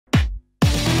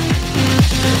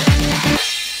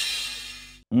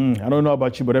I don't know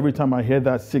about you, but every time I hear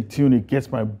that sick tune, it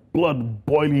gets my blood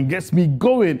boiling, gets me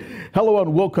going. Hello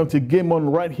and welcome to Game On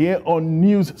right here on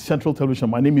News Central Television.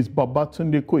 My name is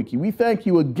Babatunde Koiki. We thank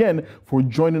you again for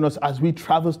joining us as we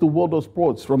traverse the world of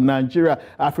sports from Nigeria,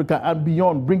 Africa and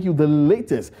beyond, bring you the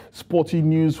latest sporting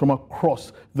news from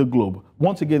across the globe.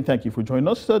 Once again, thank you for joining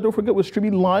us. Don't forget, we're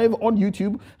streaming live on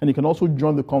YouTube, and you can also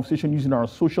join the conversation using our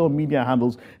social media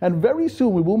handles. And very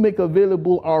soon, we will make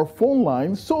available our phone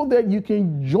lines so that you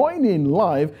can join in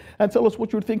live and tell us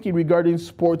what you're thinking regarding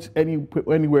sports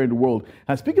anywhere in the world.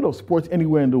 And speaking of sports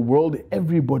anywhere in the world,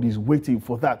 everybody's waiting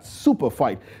for that super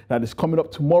fight that is coming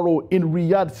up tomorrow in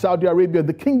Riyadh, Saudi Arabia,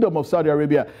 the Kingdom of Saudi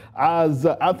Arabia, as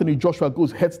Anthony Joshua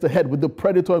goes head-to-head with the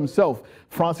Predator himself,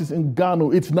 Francis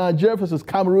Ngannou. It's Nigeria versus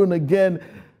Cameroon again.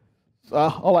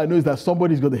 All I know is that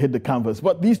somebody's going to hit the canvas.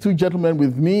 But these two gentlemen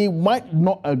with me might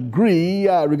not agree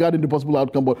regarding the possible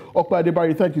outcome. But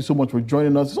Adebari, thank you so much for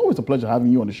joining us. It's always a pleasure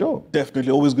having you on the show.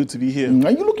 Definitely. Always good to be here.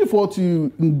 Are you looking forward to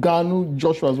Ngannou,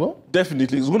 Joshua as well?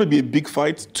 Definitely. It's going to be a big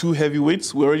fight. Two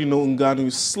heavyweights. We already know Ngannou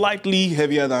is slightly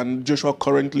heavier than Joshua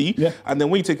currently. Yeah. And then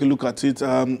when you take a look at it,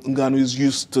 Ngannou is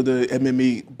used to the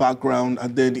MMA background.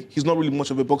 And then he's not really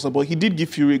much of a boxer, but he did give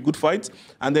Fury a good fight.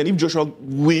 And then if Joshua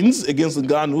wins against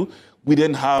Ngannou, we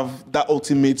then have that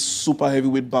ultimate super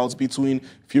heavyweight bout between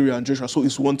Fury and Joshua. So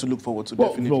it's one to look forward to,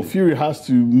 definitely. Well, Fury has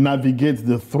to navigate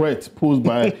the threat posed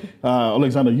by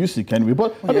Alexander Usyk anyway.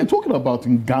 But I've been talking about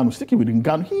Ngannou, sticking with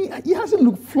Ngannou, he hasn't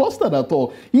looked flustered at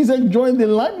all. He's enjoying the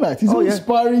limelight. He's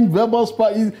inspiring, verbal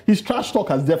sparring. His trash talk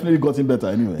has definitely gotten better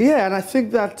anyway. Yeah, and I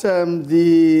think that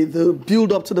the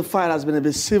build-up to the fight has been a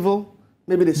bit civil.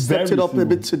 Maybe they stepped it up a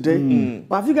bit today.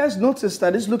 But have you guys noticed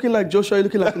that it's looking like Joshua,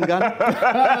 looking like Ngannou?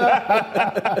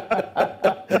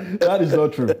 That is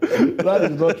not true. That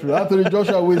is not true. Anthony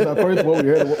Joshua weighs, according to what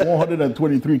we heard,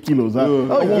 123 kilos.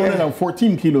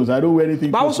 114 kilos. I don't weigh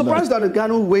anything. But I was surprised that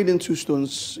Ngannou weighed in 2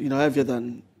 stones, heavier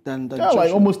than Joshua.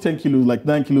 Like almost 10 kilos, like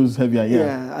 9 kilos heavier.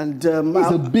 Yeah, and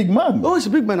he's a big man. Oh, he's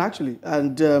a big man actually,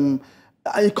 and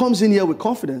he comes in here with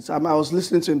confidence. I was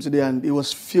listening to him today, and he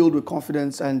was filled with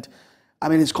confidence and. I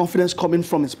mean, his confidence coming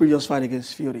from his previous fight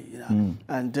against Fury,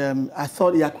 And I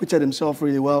thought he acquitted himself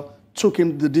really well, took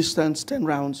him the distance, 10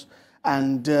 rounds.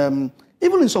 And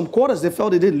even in some quarters, they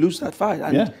felt they didn't lose that fight.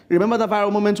 And remember that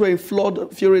viral moment where he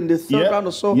floored Fury in the third round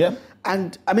or so? Yeah.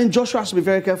 And, I mean, Joshua has to be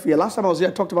very careful here. Last time I was here,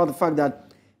 I talked about the fact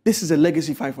that this is a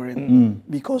legacy fight for him.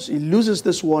 Because he loses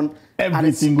this one,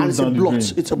 everything goes down the drain.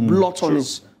 It's a blot on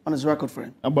his record for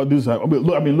him. How about this?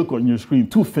 Look on your screen.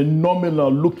 Two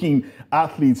phenomenal-looking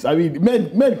athletes. I mean,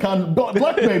 black men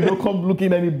don't come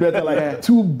looking any better. Like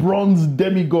two bronze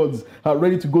demigods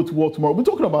ready to go to war tomorrow. We're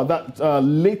talking about that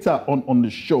later on the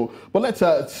show. But let's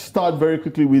start very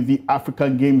quickly with the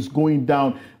African Games going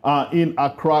down in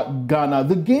Accra, Ghana.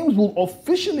 The games will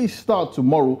officially start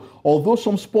tomorrow, although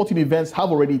some sporting events have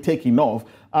already taken off.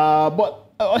 But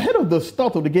ahead of the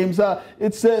start of the games,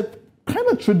 it's kind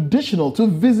of traditional to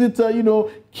visit,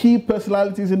 key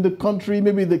personalities in the country,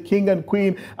 maybe the king and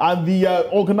queen, and the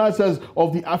organizers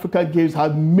of the African Games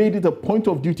have made it a point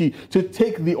of duty to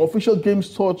take the official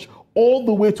games torch all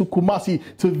the way to Kumasi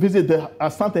to visit the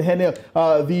Asante Hene,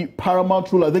 the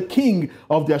paramount ruler, the king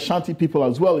of the Ashanti people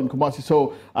as well in Kumasi.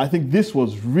 So I think this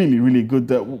was really, really good.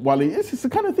 Wale, it's the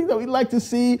kind of thing that we like to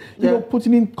see,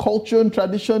 putting in culture and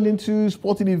tradition into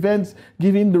sporting events,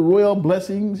 giving the royal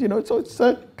blessings, so it's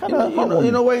kind of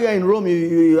when you're in Rome,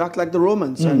 you act like the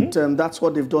Romans, and that's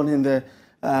what they've done in the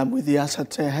with the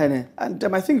Asante Hene. And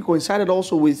I think it coincided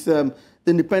also with the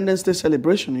Independence Day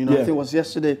celebration. I think it was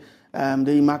yesterday.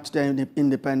 They marked their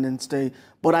Independence Day.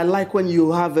 But I like when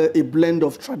you have a blend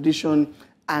of tradition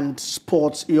and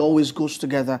sports. It always goes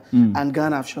together. And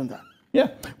Ghana have shown that.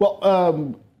 Yeah. Well,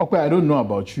 I don't know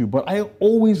about you, but I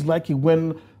always like it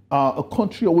when a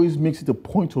country always makes it a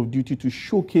point of duty to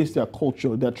showcase their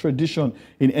culture, their tradition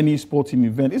in any sporting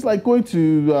event. It's like going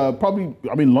to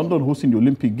London hosting the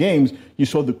Olympic Games. You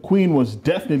saw the Queen was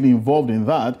definitely involved in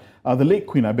that. The late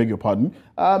Queen, I beg your pardon.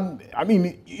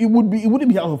 It wouldn't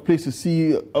be out of place to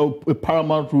see a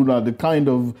paramount ruler, the kind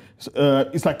of,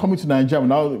 it's like coming to Nigeria.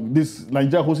 Now, this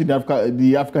Nigeria hosting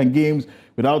the African Games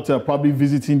without probably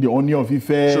visiting the Oni of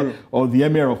Ife or the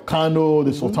Emir of Kano,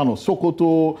 the Sultan of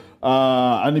Sokoto,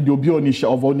 and the Obi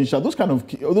Onisha of Onisha,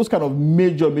 those kind of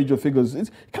major figures.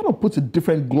 It kind of puts a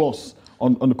different gloss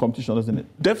on the competition, doesn't it?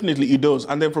 Definitely it does.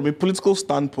 And then from a political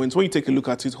standpoint, when you take a look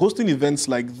at it, hosting events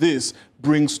like this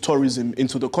brings tourism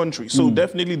into the country. So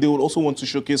definitely they would also want to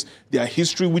showcase their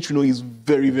history, which we know is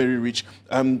very, very rich.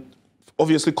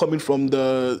 obviously coming from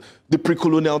the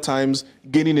pre-colonial times,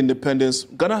 gaining independence.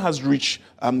 Ghana has rich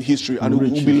history, and we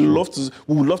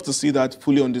would love to see that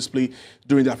fully on display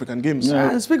during the African Games.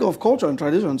 Yeah. And speaking of culture and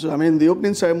tradition too, I mean, the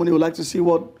opening ceremony, we'd like to see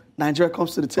what Nigeria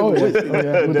comes to the table with.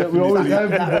 We always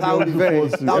that would be very.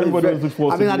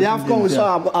 I mean, at the AFCON, we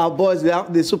saw our boys,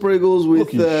 the Super Eagles,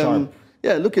 with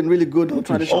looking really good on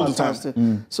traditional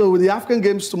time. So with the African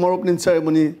Games tomorrow opening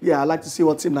ceremony, I'd like to see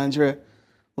what Team Nigeria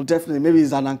will definitely. Maybe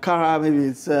it's an Ankara, maybe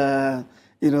it's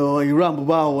Iran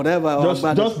Buba or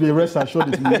whatever. Just be rest assured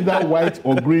it's either white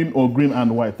or green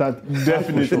and white.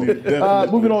 Definitely.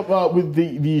 Moving on with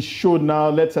the show now,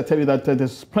 let's tell you that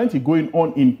there's plenty going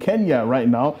on in Kenya right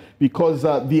now because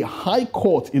the High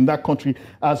Court in that country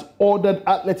has ordered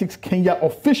Athletics Kenya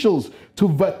officials to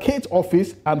vacate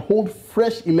office and hold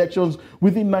fresh elections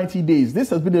within 90 days. This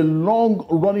has been a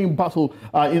long-running battle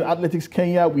in Athletics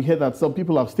Kenya. We hear that some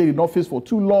people have stayed in office for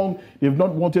too long. They've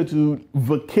not wanted to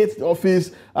vacate the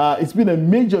office. It's been a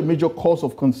major cause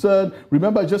of concern.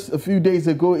 Remember, just a few days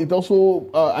ago,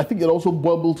 I think it also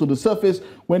bubbled to the surface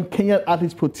when Kenyan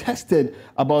athletes protested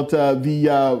about the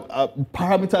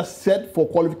parameters set for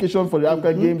qualification for the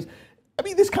African Games. I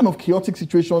mean, these kind of chaotic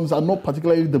situations are not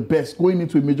particularly the best going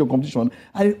into a major competition,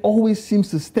 and it always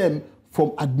seems to stem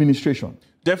from administration.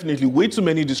 Definitely. Way too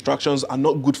many distractions are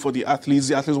not good for the athletes.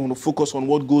 The athletes want to focus on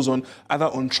what goes on either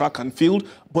on track and field,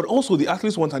 but also the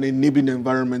athletes want an enabling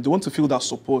environment. They want to feel that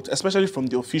support, especially from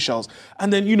the officials.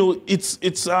 And then, it's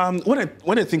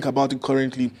when I think about it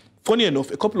currently, funny enough,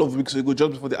 a couple of weeks ago,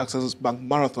 just before the Access Bank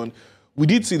Marathon, we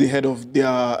did see the head of their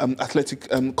athletic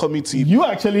committee. You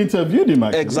actually interviewed him,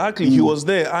 actually. Exactly. He was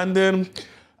there. And then,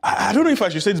 I don't know if I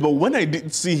should say this, but when I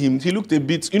did see him, he looked a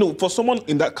bit, for someone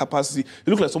in that capacity,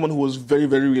 he looked like someone who was very,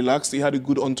 very relaxed. He had a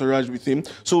good entourage with him.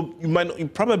 So you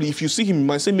might probably, if you see him, you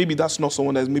might say maybe that's not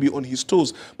someone that's maybe on his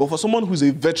toes. But for someone who's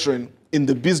a veteran in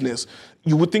the business,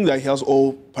 you would think that he has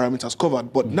all parameters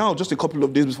covered. But now, just a couple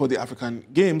of days before the African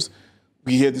Games,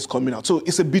 we hear this coming out. So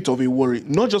it's a bit of a worry,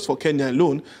 not just for Kenya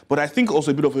alone, but I think also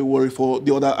a bit of a worry for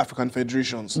the other African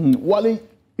federations. Wale,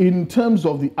 in terms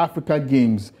of the Africa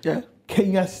Games,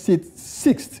 Kenya sits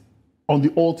 6th on the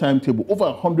all-time table, over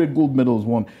 100 gold medals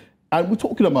won. And we're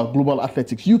talking about global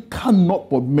athletics. You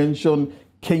cannot but mention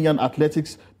Kenyan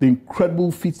athletics, the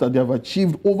incredible feats that they have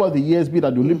achieved over the years, be it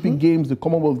at the Olympic Games, the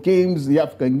Commonwealth Games, the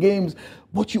African Games.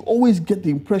 But you always get the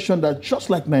impression that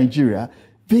just like Nigeria,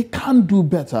 they can do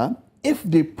better if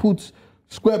they put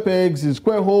square pegs in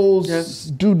square holes,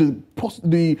 do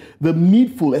the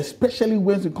needful, especially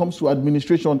when it comes to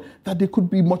administration, that they could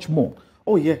be much more.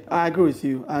 Oh yeah, I agree with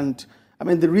you. And I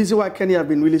mean, the reason why Kenya have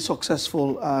been really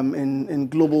successful in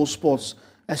global sports,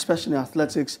 especially in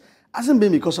athletics, hasn't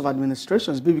been because of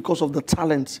administration. It's been because of the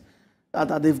talent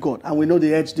that they've got. And we know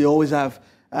the edge they always have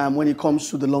when it comes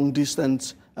to the long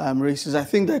distance races. I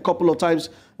think that a couple of times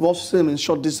we've also seen them in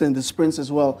short distance, the sprints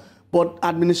as well. But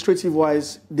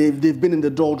administrative-wise, they've been in the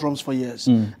doldrums for years.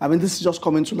 I mean, this is just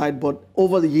coming to light, but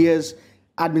over the years,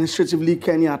 administratively,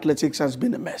 Kenya athletics has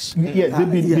been a mess. Yes,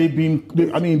 they've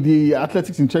been. I mean, the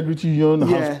Athletics Integrity Union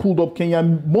has pulled up Kenya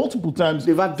multiple times.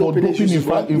 They've had doping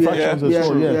infractions as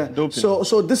well.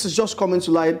 So this is just coming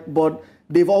to light, but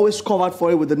they've always covered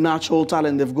for it with the natural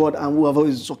talent they've got, and who have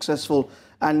always been successful.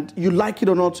 And you like it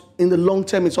or not, in the long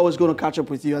term, it's always going to catch up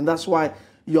with you, and that's why.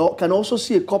 You can also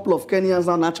see a couple of Kenyans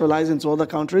now naturalizing to other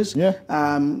countries. They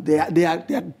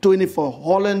are doing it for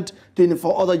Holland, doing it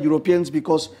for other Europeans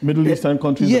because Middle Eastern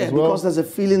countries as well. Because there's a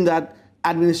feeling that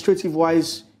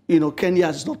administrative-wise, Kenya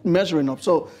is not measuring up.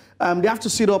 So they have to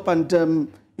sit up and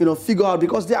figure out,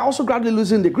 because they are also gradually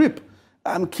losing the grip.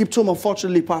 Kiptum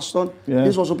unfortunately passed on.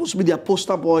 This was supposed to be their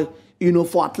poster boy.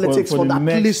 For athletics for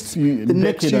at least the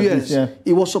next few years.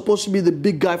 He was supposed to be the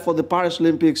big guy for the Paris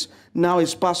Olympics. Now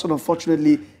he's passed on,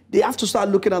 unfortunately. They have to start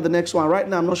looking at the next one. Right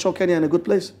now, I'm not sure Kenya in a good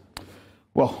place.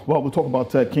 Well, we'll talk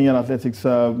about Kenyan athletics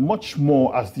much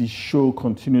more as the show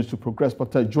continues to progress.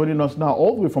 But joining us now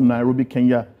all the way from Nairobi,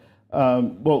 Kenya,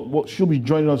 what she'll be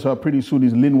joining us pretty soon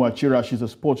is Lynne Wachira. She's a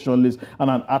sports journalist and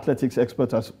an athletics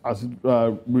expert as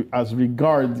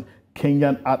regards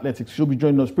Kenyan athletics. She'll be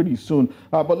joining us pretty soon.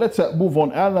 But let's move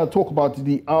on and talk about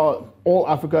the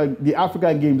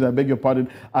African Games, I beg your pardon,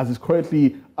 as is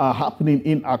currently happening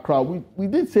in Accra. We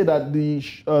did say that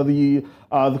the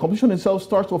competition itself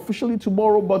starts officially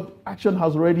tomorrow, but action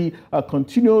has already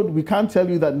continued. We can tell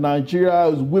you that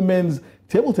Nigeria's women's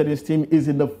table tennis team is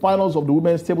in the finals of the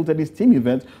women's table tennis team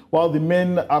event, while the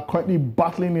men are currently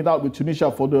battling it out with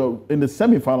Tunisia in the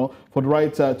semi-final for the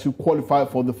right to qualify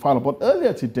for the final. But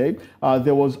earlier today,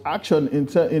 there was action in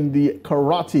the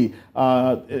karate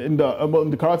in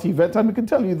the karate event, and we can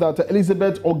tell you that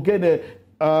Elizabeth Ogede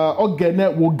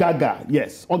Ogene Wogaga.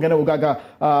 Yes, Ogene Wogaga.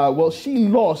 Well, she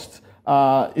lost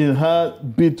in her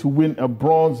bid to win a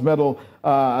bronze medal.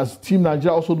 As Team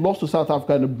Nigeria also lost to South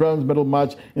Africa in the bronze medal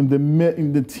match in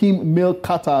the team male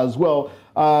kata as well.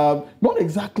 Not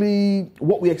exactly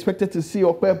what we expected to see,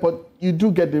 Ope, but you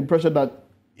do get the impression that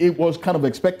it was kind of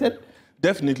expected.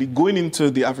 Definitely. Going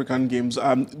into the African Games,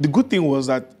 the good thing was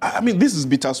that, I mean, this is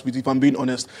bittersweet, if I'm being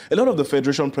honest. A lot of the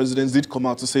federation presidents did come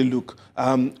out to say, look,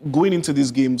 going into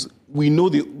these games, we know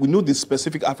the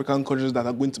specific African countries that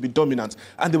are going to be dominant,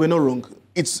 and they were not wrong.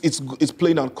 It's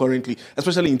playing out currently,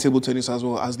 especially in table tennis as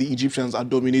well, as the Egyptians are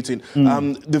dominating.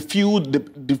 The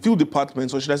few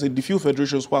departments, or should I say, the few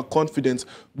federations who are confident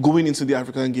going into the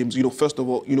African Games, first of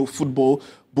all, football,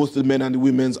 both the men and the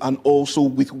women's, and also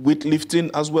with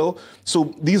weightlifting as well.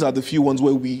 So these are the few ones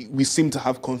where we seem to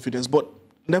have confidence. But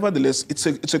nevertheless, it's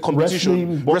a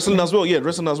competition. Wrestling as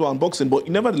well, and boxing. But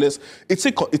nevertheless, it's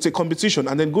a competition.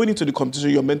 And then going into the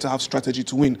competition, you're meant to have strategy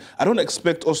to win. I don't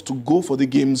expect us to go for the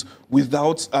games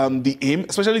without the aim,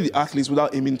 especially the athletes,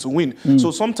 without aiming to win.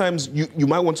 So sometimes you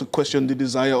might want to question the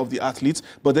desire of the athletes.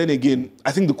 But then again,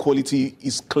 I think the quality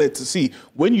is clear to see.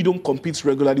 When you don't compete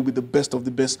regularly with the best of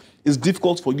the best, it's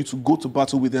difficult for you to go to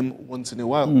battle with them once in a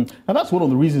while. And that's one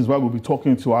of the reasons why we'll be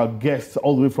talking to our guests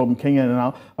all the way from Kenya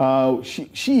now.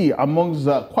 She, amongst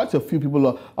quite a few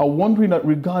people, are wondering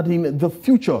regarding the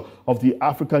future of the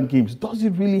African Games. Does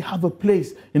it really have a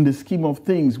place in the scheme of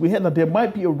things? We heard that there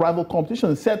might be a rival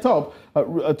competition set up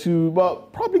to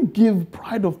probably give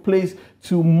pride of place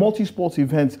to multi-sport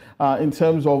events in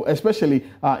terms of, especially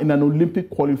in an Olympic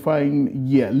qualifying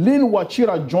year. Lynne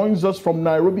Wachira joins us from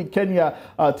Nairobi, Kenya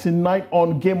tonight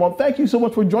on Game On. Thank you so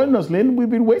much for joining us, Lynne. We've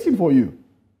been waiting for you.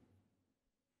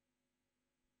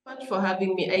 Much for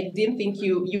having me. I didn't think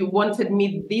you wanted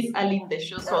me this early in the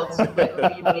show, so I was like,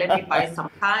 let me buy some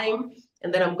time,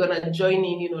 and then I'm gonna join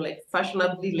in, like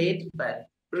fashionably late, but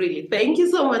really, thank you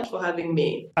so much for having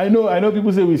me. I know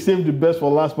people say we saved the best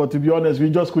for last, but to be honest, we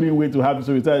just couldn't wait to have you,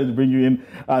 so we decided to bring you in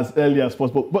as early as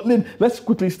possible. But Lynne, let's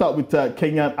quickly start with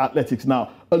Kenyan athletics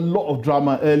now. A lot of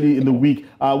drama early in the week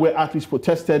where athletes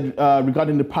protested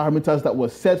regarding the parameters that were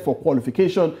set for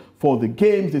qualification for the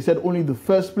games. They said only the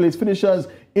first place finishers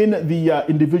in the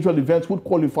individual events would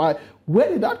qualify. Where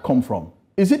did that come from?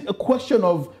 Is it a question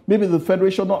of maybe the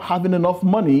federation not having enough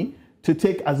money to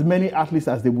take as many athletes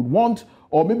as they would want,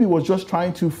 or maybe it was just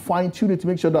trying to fine-tune it to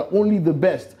make sure that only the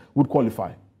best would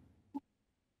qualify?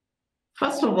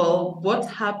 First of all, what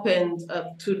happened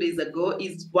 2 days ago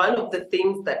is one of the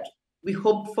things that we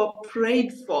hoped for,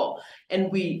 prayed for,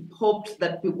 and we hoped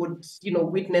that we would,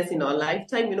 witness in our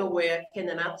lifetime, where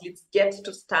Kenyan athletes get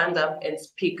to stand up and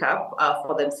speak up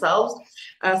for themselves.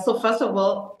 So first of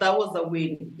all, that was a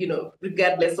win,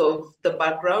 regardless of the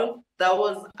background. That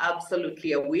was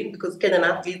absolutely a win, because Kenyan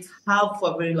athletes have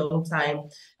for a very long time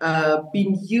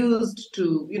been used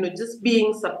to, just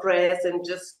being suppressed and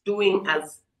just doing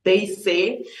as they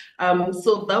say.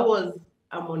 So that was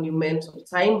a monumental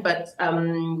time. But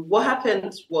what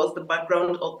happened was, the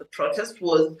background of the protest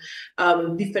was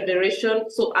the federation.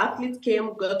 So athletes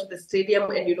came, got to the stadium,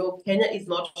 and Kenya is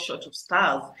not short of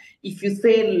stars. If you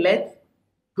say, let's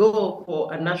go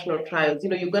for a national trials,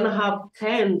 you're going to have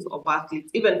tens of athletes,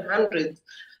 even hundreds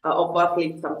of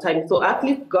athletes sometimes. So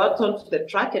athletes got onto the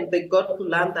track, and they got to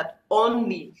learn that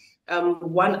only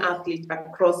one athlete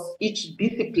across each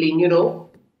discipline,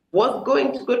 was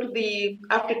going to go to the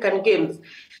African Games.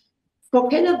 For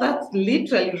Kenya, that's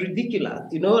literally ridiculous.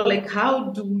 Like,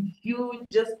 how do you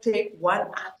just take one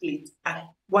athlete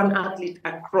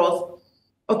across,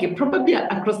 probably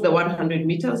across the 100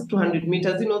 meters, 200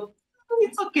 meters,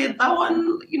 it's okay. That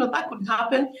one, that could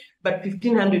happen, but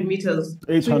 1,500 meters,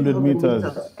 800 meters,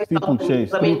 people chase,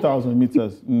 3,000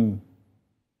 meters.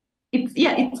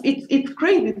 It's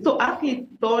crazy. So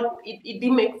athletes thought it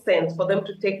didn't make sense for them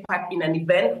to take part in an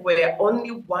event where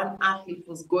only one athlete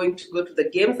was going to go to the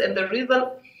games. And the reason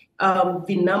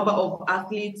the number of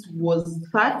athletes was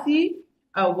 30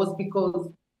 was because,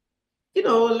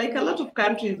 like a lot of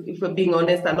countries, if we're being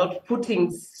honest, are not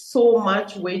putting so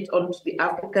much weight onto the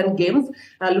African Games,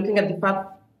 looking at the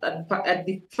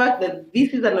fact that this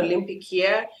is an Olympic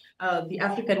year. The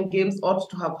African Games ought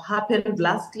to have happened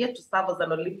last year to serve as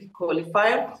an Olympic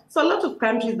qualifier. So a lot of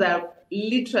countries are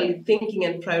literally thinking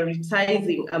and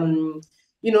prioritizing,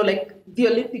 like the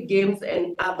Olympic Games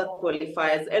and other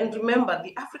qualifiers. And remember,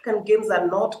 the African Games are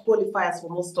not qualifiers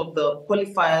for most of the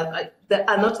qualifiers. They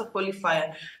are not a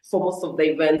qualifier for most of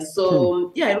the events.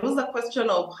 So, it was a question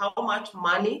of how much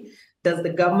money does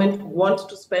the government want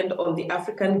to spend on the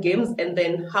African Games? And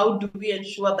then how do we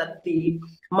ensure that the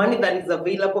money that is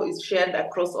available is shared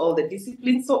across all the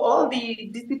disciplines? So all the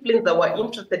disciplines that were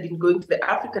interested in going to the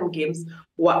African Games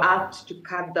were asked to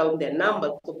cut down their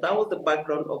numbers. So that was the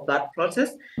background of that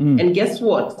protest. And guess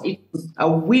what? It was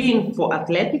a win for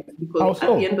athletics, because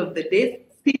at the end of the day,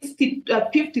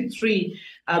 53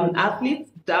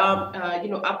 athletes, down,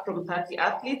 up from 30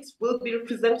 athletes, will be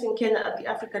representing Kenya at the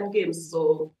African Games.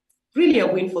 So really a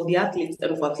win for the athletes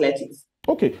and for athletics.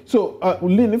 Okay, so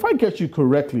Lynne, if I get you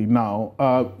correctly now,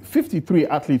 53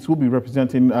 athletes will be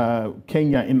representing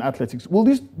Kenya in athletics. Will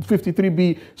these 53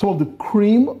 be some of the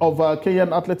cream of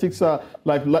Kenyan athletics,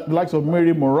 like the likes of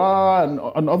Mary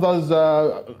Moraa and others?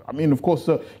 I mean, of course,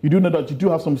 you do know that you do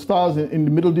have some stars in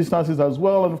the middle distances as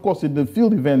well, and of course in the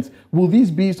field events. Will these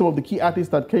be some of the key athletes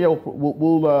that Kenya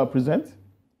will present?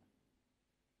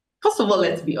 First of all,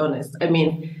 let's be honest. I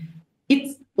mean,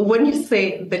 it's when you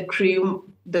say the cream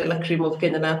of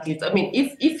Kenyan athletes, I mean,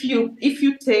 if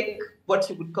you take what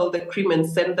you would call the cream and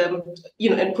send them,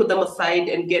 and put them aside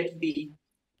and get the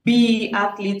B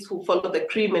athletes who follow the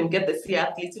cream and get the C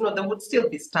athletes, there would still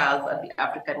be stars at the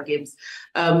African Games.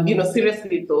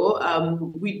 Seriously though,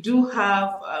 we do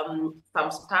have some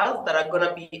stars that are going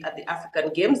to be at the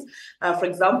African Games. For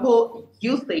example,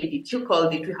 you said it, you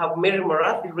called it. We have Mary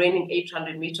Moraa, the reigning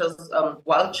 800 meters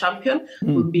world champion,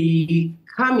 will be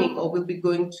coming or will be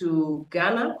going to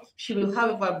Ghana. She will,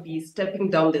 however, be stepping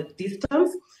down the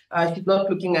distance. She's not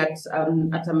looking at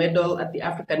a medal at the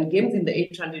African Games in the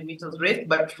 800 meters race,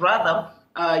 but rather,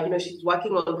 she's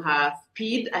working on her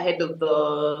speed ahead of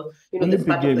the, the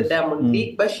start of the Diamond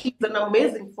League. But she's an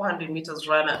amazing 400 meters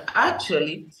runner.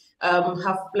 Actually,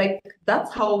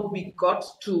 that's how we got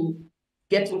to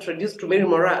get introduced to Mary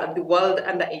Moraa at the World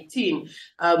Under 18,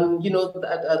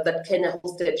 that Kenya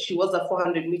hosted. She was a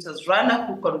 400 meters runner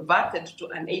who converted to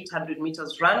an 800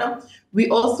 meters runner. We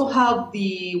also have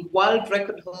the world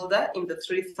record holder in the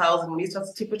 3,000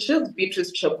 meters steeplechase,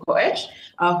 Beatrice Chepkoech,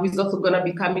 who is also going to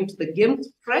be coming to the Games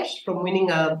fresh from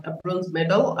winning a bronze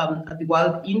medal at the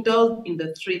World Indoors in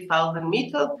the 3,000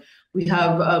 meters. We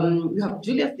have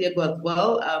Julius Diego as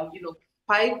well,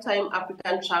 five-time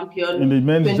African champion. In the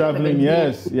men's javelin,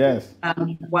 yes.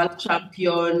 World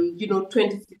champion,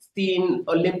 2016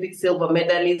 Olympic silver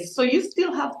medalist. So you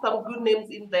still have some good names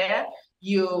in there.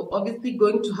 You're obviously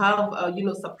going to have,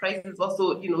 surprises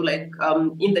also, in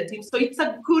the team. So it's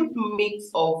a good mix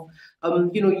of,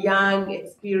 young,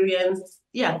 experienced.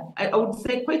 Yeah, I would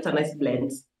say quite a nice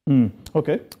blend.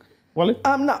 Okay. Wale?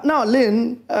 Now,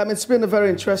 Lynne, it's been a very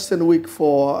interesting week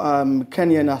for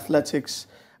Kenyan athletics.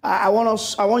 I want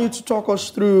you to talk us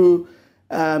through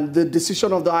the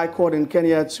decision of the High Court in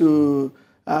Kenya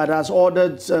that has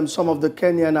ordered some of the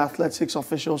Kenyan athletics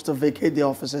officials to vacate their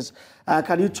offices.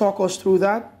 Can you talk us through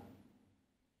that?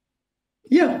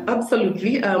 Yeah,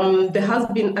 absolutely. There has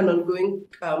been an ongoing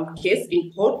case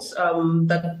in court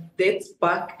that dates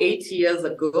back 8 years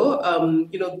ago.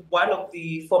 One of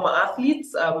the former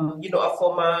athletes, a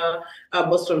former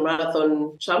Boston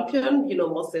Marathon champion,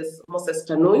 Moses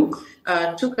Tanui,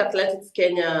 took Athletics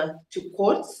Kenya to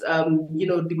court,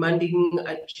 demanding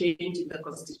a change in the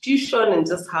constitution and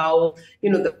just how,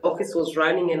 the office was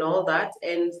running and all that.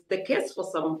 And the case, for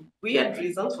some weird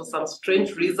reasons, for some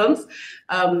strange reasons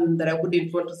that I wouldn't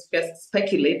want to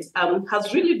speculate,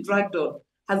 has really dragged on,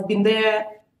 has been there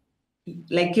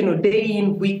day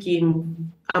in, week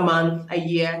in, a month, a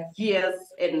year, years,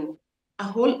 and a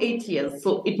whole 8 years.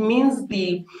 So it means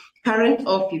the current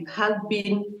office has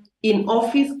been in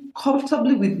office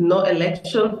comfortably with no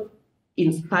election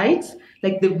in sight.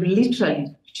 They've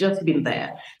literally just been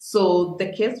there. So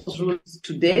the case was ruled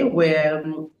today where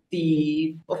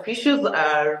the officials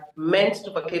are meant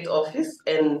to vacate office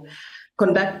and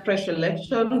conduct fresh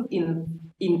election in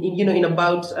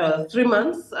about 3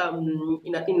 months,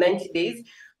 in 90 days,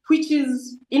 which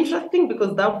is interesting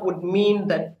because that would mean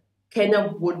that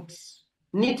Kenya would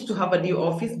need to have a new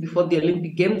office before the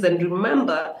Olympic Games. And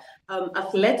remember,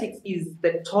 athletics is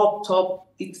the top,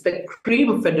 it's the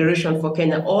cream federation for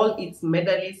Kenya. All its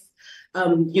medalists,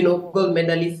 gold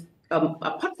medalists,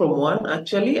 apart from one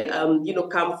actually,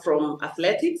 come from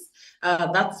athletics.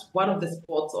 That's one of the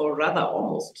sports, or rather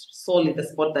almost solely the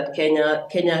sport that Kenya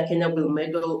will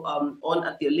medal on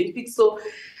at the Olympics. So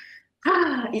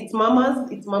it's mamas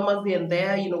here and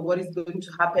there, what is going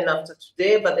to happen after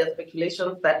today, but there's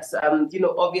speculations that,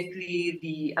 obviously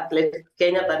the Athletics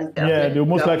Kenya, that is the they'll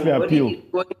most likely appeal.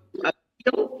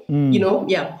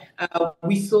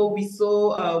 We saw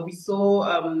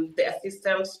the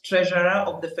assistant treasurer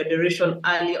of the federation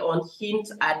early on hint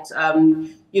at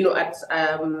an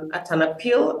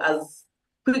appeal, as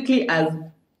quickly as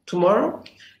tomorrow.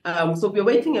 So we're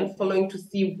waiting and following to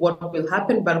see what will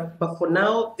happen. But for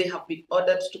now, they have been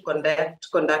ordered to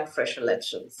conduct fresh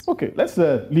elections. Okay, let's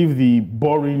leave the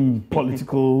boring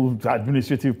political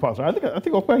administrative part. I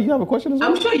think Opeyemi, you have a question as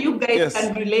well. I'm sure you guys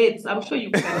can relate. I'm sure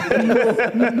you can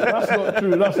relate. That's not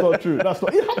true. That's not true.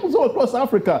 It happens all across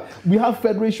Africa. We have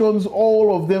federations,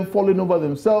 all of them falling over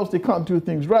themselves. They can't do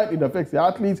things right. It affects the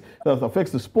athletes. That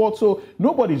affects the sport. So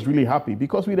nobody's really happy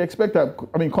because we'd expect that.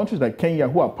 I mean, countries like Kenya,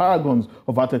 who are paragons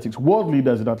of athletics, world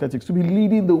leaders in athletics, to be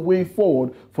leading the way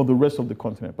forward for the rest of the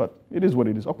continent. But it is what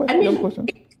it is. Okay, you have a question?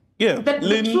 Yeah,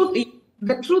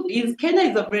 the truth is,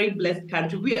 Kenya is a very blessed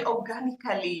country. We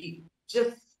organically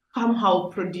just somehow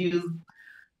produce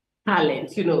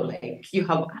talent. Like you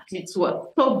have athletes who are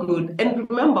so good. And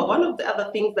remember, one of the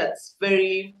other things that's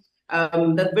very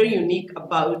unique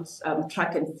about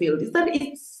track and field is that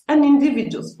it's an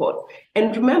individual sport.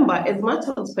 And remember, as much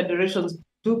as federations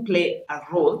do play a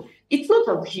role, it's not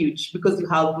as huge because you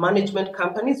have management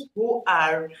companies who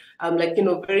are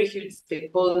very huge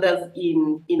stakeholders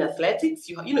in athletics.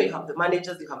 You have the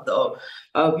managers, you have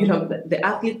the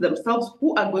athletes themselves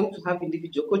who are going to have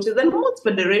individual coaches. And most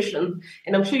federations,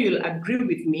 and I'm sure you'll agree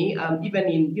with me, even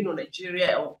in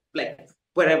Nigeria or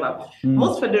wherever,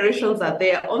 most federations are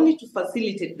there only to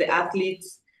facilitate the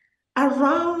athletes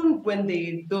around when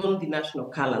they don the national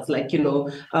colors.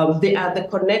 They are the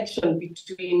connection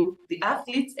between the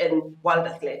athletes and world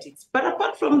athletics. But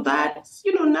apart from that,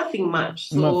 nothing much.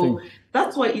 So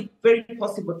that's why it's very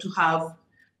possible to have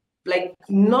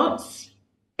not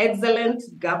excellent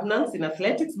governance in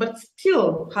athletics, but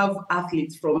still have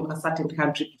athletes from a certain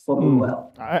country performing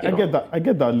well. I get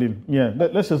that, Lynne. Yeah,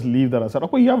 let's just leave that aside.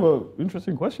 Okay, you have an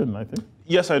interesting question, I think.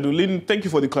 Yes, I do. Lynne, thank you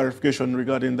for the clarification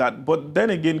regarding that. But then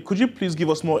again, could you please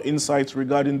give us more insights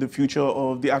regarding the future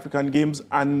of the African Games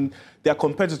and their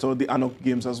competitor, the ANOC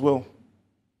Games, as well?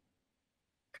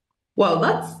 Well,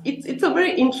 it's a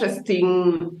very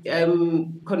interesting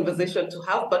conversation to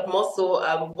have, but more so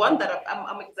one that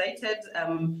I'm excited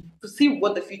to see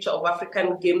what the future of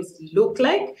African Games look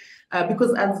like,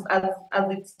 because as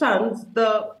it stands,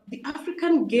 the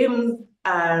African Games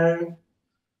are.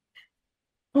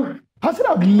 Has it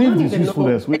outlived its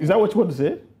usefulness? Is that what you want to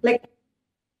say?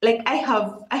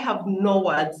 I have no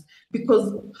words,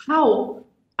 because how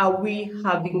are we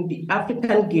having the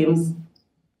African Games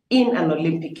in an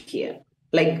Olympic year?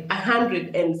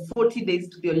 140 days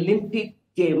to the Olympic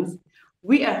Games,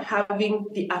 we are having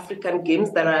the African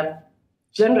Games that are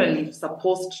generally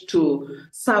supposed to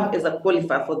serve as a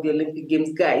qualifier for the Olympic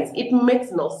Games. Guys, it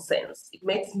makes no sense. It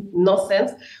makes no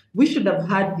sense. We should have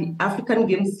had the African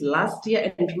Games last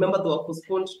year, and remember they were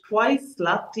postponed twice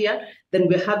last year, then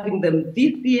we're having them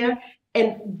this year.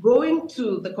 And going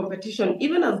to the competition,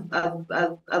 even as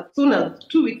soon as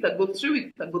 2 weeks ago, 3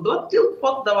 weeks ago, there were still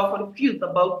sports that were confused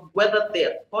about whether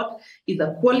their sport is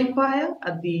a qualifier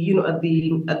at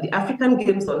the African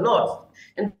Games or not.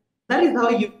 And that is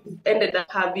how you ended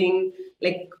up having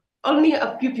only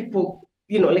a few people,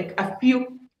 a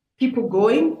few people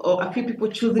going, or a few people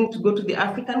choosing to go to the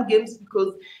African Games,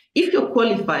 because if you're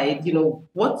qualified,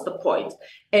 what's the point?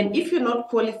 And if you're not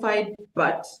qualified,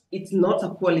 but it's not a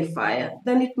qualifier,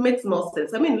 then it makes no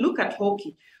sense. I mean, look at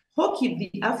hockey.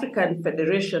 Hockey, the African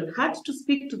Federation had to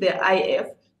speak to their IF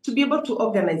to be able to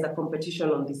organize a competition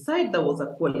on the side that was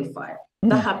a qualifier.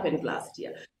 That happened last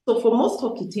year. So for most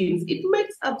hockey teams, it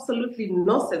makes absolutely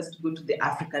no sense to go to the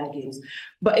African Games.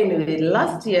 But anyway,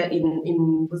 last year in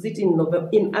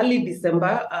early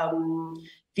December,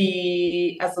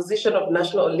 the Association of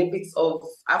National Olympics of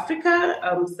Africa,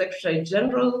 Secretary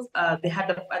Generals, they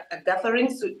had a gathering,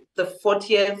 so the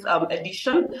 40th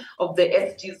edition of the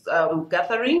SG's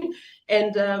gathering.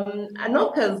 And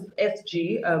ANOCA's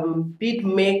SG did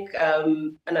make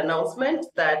an announcement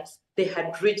that they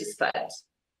had registered,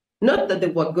 not that they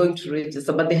were going to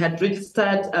register, but they had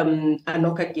registered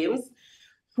ANOCA Games,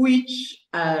 which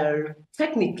are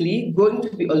technically going to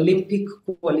be Olympic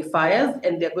qualifiers,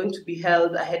 and they're going to be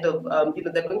held ahead of,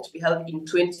 they're going to be held in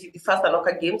the first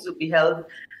ANOCA Games will be held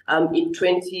in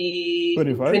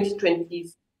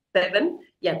 2027.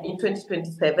 Yeah, in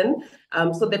 2027.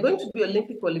 So they're going to be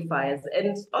Olympic qualifiers.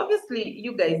 And obviously,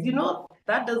 you guys,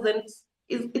 that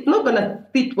it's not going to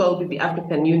fit well with the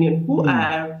African Union, who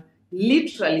are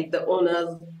literally the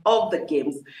owners of the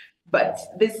games. But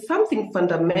there's something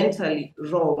fundamentally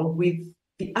wrong with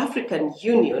the African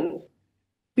Union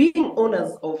being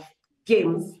owners of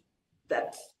games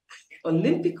that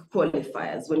Olympic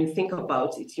qualifiers, when you think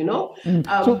about it,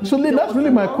 So Lynne, that's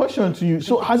really my question to you.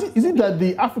 So is it that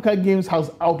the Africa Games has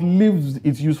outlived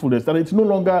its usefulness, that it's no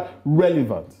longer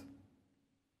relevant?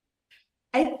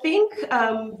 I think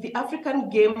the African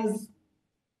Games,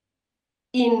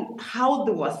 in how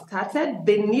they were started,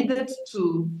 they needed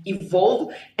to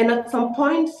evolve. And at some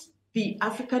point, the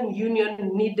African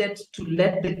Union needed to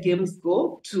let the games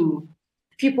go to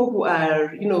people who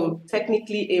are,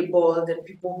 technically able, and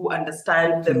people who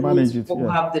understand the rules, people who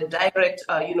have the direct,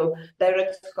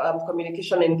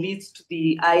 communication and leads to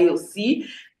the IOC.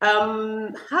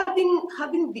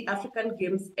 Having the African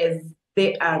Games as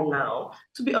they are now,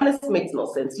 to be honest, makes no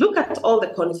sense. Look at all the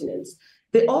continents.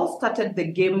 They all started the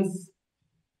games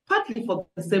partly for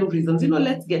the same reasons.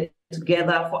 Let's get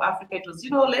together. For Africa, it was,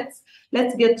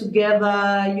 let's get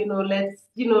together. Let's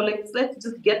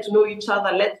just get to know each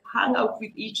other. Let's hang out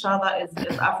with each other as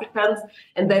Africans.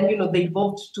 And then, they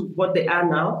evolved to what they are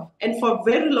now. And for a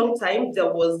very long time,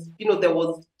 there was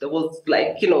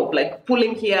like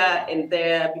pulling here and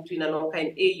there between Anoka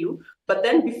and AU. But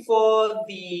then before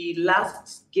the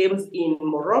last games in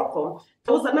Morocco,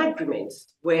 there was an agreement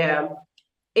where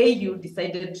AU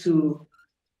decided to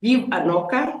give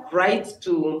Anoka rights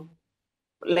to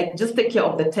just take care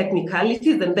of the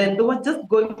technicalities, and then they were just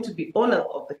going to be owners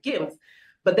of the games.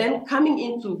 But then coming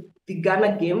into the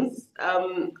Ghana Games,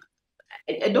 I'm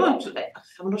not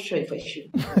sure if I should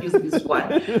use this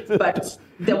one, but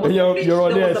there was you're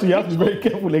on there, so you have to be very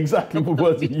careful exactly what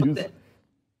words you use.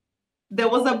 There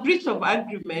was a breach of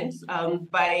agreement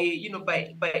by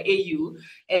AU,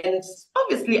 and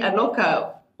obviously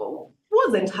Anoka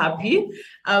wasn't happy,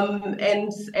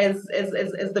 and as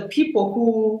the people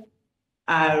who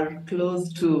are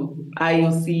close to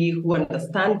IOC, who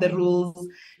understand the rules,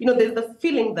 there's the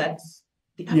feeling that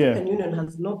the African Union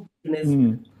has no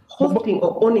business hosting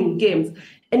or owning games.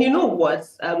 And you know what?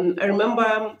 I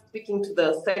remember speaking to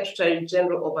the Secretary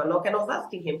General of Anoka, and I was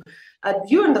asking him, do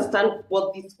you understand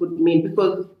what this could mean?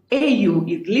 Because AU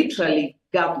is literally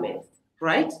government,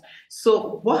 right?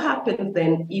 So what happens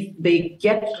then if they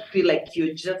get to feel like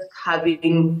you're just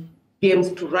having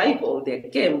games to rival their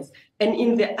games? And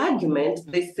in the argument,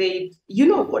 they said, you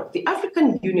know what, the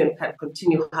African Union can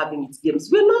continue having its games.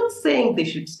 We're not saying they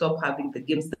should stop having the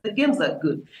games. The games are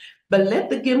good. But let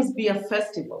the games be a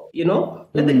festival,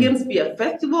 Let the games be a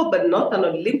festival, but not an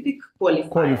Olympic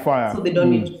qualifier. So they don't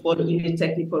need to follow any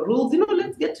technical rules.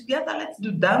 Let's get together, let's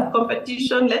do dance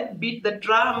competition, let's beat the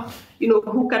drum,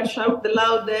 who can shout the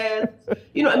loudest,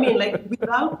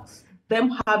 without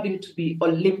them having to be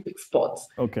Olympic sports.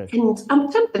 Okay. And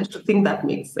I'm tempted to think that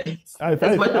makes sense.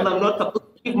 As much as I'm not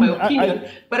supposed to give my opinion,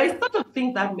 but I sort of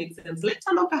think that makes sense. Let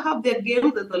Anoka have their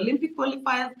games as Olympic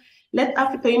qualifiers. Let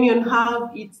African Union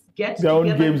have its their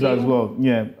own games as well.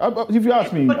 Yeah. If you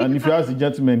ask me, and if you ask the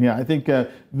gentleman here, I think the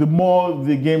more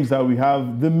the games that we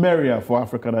have, the merrier for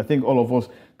Africa. And I think all of us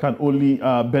can only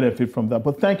benefit from that.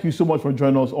 But thank you so much for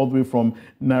joining us all the way from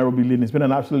Nairobi, Lynne. It's been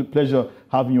an absolute pleasure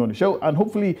having you on the show. And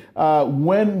hopefully,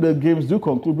 when the games do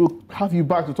conclude, we'll have you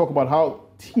back to talk about how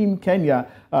Team Kenya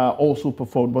also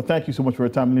performed. But thank you so much for your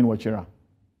time, Lynne Wachira.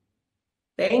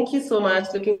 Thank you so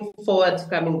much. Looking forward to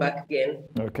coming back again.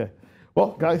 Okay.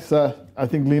 Well, guys, I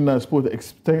think Lynne spoke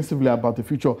extensively about the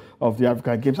future of the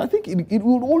African Games. I think it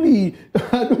would only,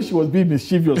 I know she was being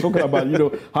mischievous, talking about,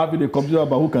 having a competition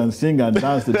about who can sing and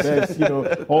dance the best,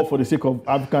 all for the sake of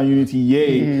African unity,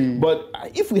 yay. But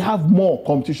if we have more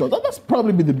competition, that's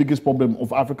probably been the biggest problem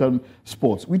of African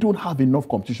sports. We don't have enough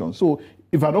competition. So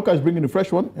if Anoka is bringing a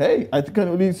fresh one, hey, I think it can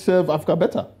only serve Africa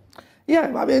better.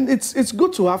 Yeah, I mean, it's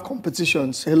good to have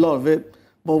competitions, a lot of it.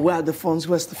 But where's the funds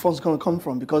going to come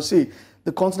from? Because, see,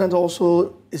 the continent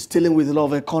also is dealing with a lot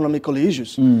of economical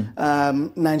issues.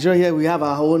 Nigeria here, we have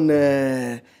our own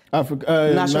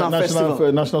national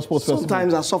festival. National sports festival.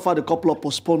 Sometimes I suffered a couple of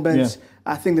postponements.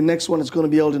 Yeah. I think the next one is going to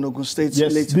be held in Ogun State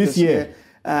later this year.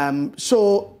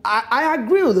 So I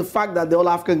agree with the fact that the All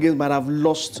African Games might have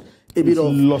lost a bit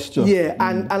of luster. Yeah,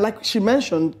 and like she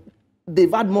mentioned,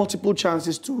 they've had multiple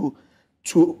chances to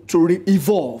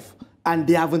evolve. And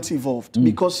they haven't evolved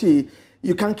because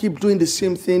you can't keep doing the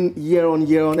same thing year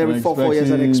on every 4 years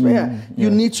and expect.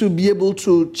 You need to be able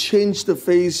to change the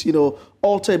face,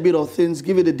 alter a bit of things,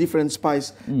 give it a different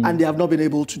spice, and they have not been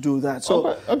able to do that.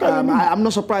 So I'm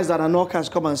not surprised that Anoka has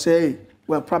come and say, hey,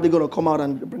 we're probably going to come out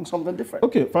and bring something different.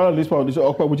 Okay, finally,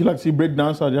 would you like to see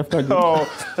breakdance at the African Games? Oh,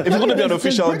 if it's going to be an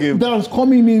official game. Breakdance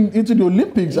coming into the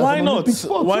Olympics. Why not? Olympic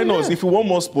sport. Why not? If you want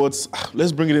more sports,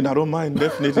 let's bring it in. I don't mind,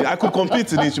 definitely. I could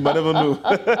compete in it, you might never know.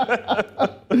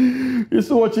 You're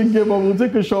still watching Game On. We'll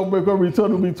take a short break. When we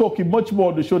return, we'll be talking much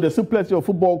more on the show. There's still plenty of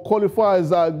football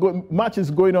qualifiers,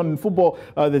 matches going on in football.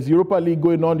 There's Europa League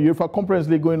going on, the UEFA Conference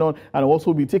League going on, and we'll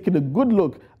also be taking a good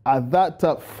look at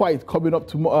that fight coming up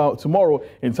tomorrow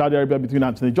in Saudi Arabia between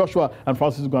Anthony Joshua and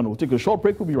Francis Ngannou. We'll take a short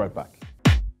break. We'll be right back.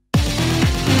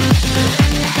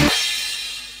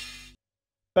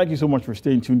 Thank you so much for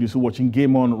staying tuned. You're still watching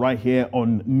Game On right here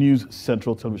on News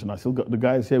Central Television. I still got the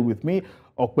guys here with me,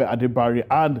 Adebari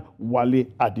and Wale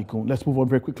Adigun. Let's move on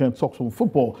very quickly and talk some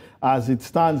football. As it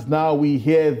stands now, we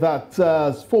hear that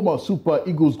former Super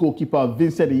Eagles goalkeeper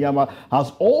Vincent Enyeama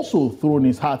has also thrown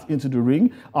his hat into the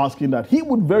ring, asking that he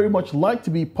would very much like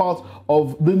to be part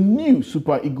of the new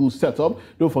Super Eagles setup.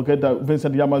 Don't forget that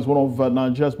Vincent Enyeama is one of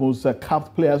Nigeria's most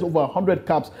capped players, over 100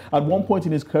 caps. At one point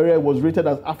in his career, was rated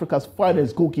as Africa's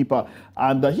finest goalkeeper.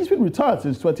 And he's been retired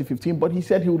since 2015, but he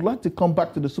said he would like to come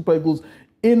back to the Super Eagles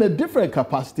in a different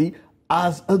capacity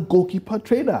as a goalkeeper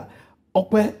trainer.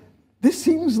 Ope, this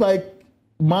seems like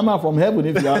manna from heaven,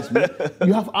 if you ask me.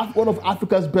 You have one of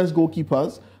Africa's best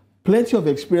goalkeepers, plenty of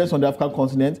experience on the African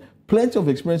continent, plenty of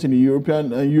experience in the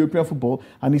European football,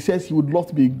 and he says he would love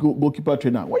to be a goalkeeper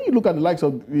trainer. When you look at the likes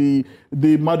of the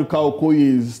Maduka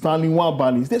Okoyes, Stanley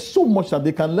Nwabalis, there's so much that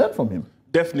they can learn from him.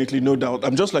 Definitely, no doubt.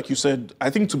 Just like you said, I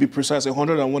think to be precise,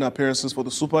 101 appearances for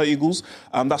the Super Eagles.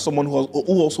 That's someone who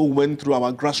also went through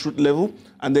our grassroots level,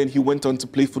 and then he went on to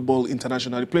play football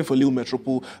internationally, play for Lille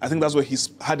Metropole. I think that's where he's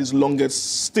had his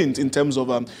longest stint in terms of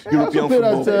European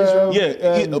football.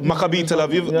 Maccabi Tel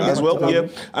Aviv as well. Yeah,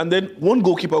 and then one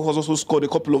goalkeeper who has also scored a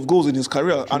couple of goals in his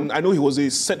career, and I know he was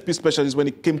a set-piece specialist when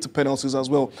it came to penalties as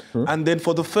well. And then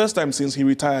for the first time since he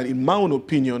retired, in my own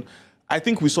opinion, I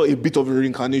think we saw a bit of a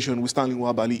reincarnation with Stanley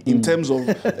Nwabali in terms of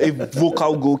a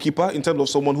vocal goalkeeper, in terms of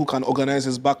someone who can organize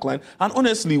his backline. And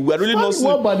honestly, we're really not seeing...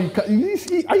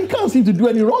 You can't seem to do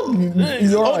any wrong in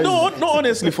your eyes. No,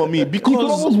 honestly, for me, because... You can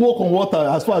almost walk on water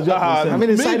as far as you're concerned. I mean,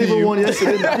 inside even one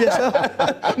yesterday.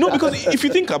 No, because if you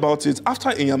think about it, after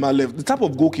Enyeama left, the type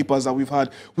of goalkeepers that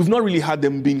we've not really had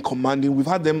them being commanding. We've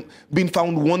had them being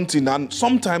found wanting. And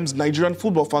sometimes Nigerian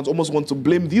football fans almost want to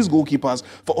blame these goalkeepers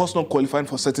for us not qualifying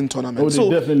for certain tournaments.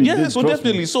 Oh, definitely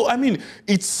definitely. So, I mean,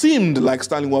 it seemed like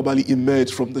Stanley Nwabali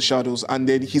emerged from the shadows, and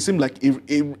then he seemed like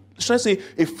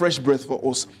a fresh breath for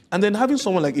us. And then having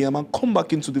someone like Enyeama come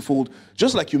back into the fold,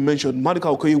 just like you mentioned,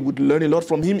 Maduka Okoye would learn a lot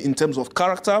from him in terms of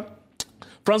character.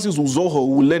 Francis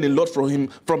Uzoho will learn a lot from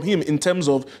him in terms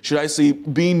of, should I say,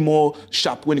 being more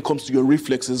sharp when it comes to your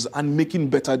reflexes and making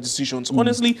better decisions.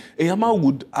 Honestly, Enyeama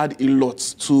would add a lot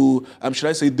to, should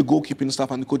I say, the goalkeeping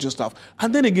staff and the coaching staff.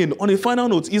 And then again, on a final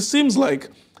note, it seems like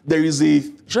there is a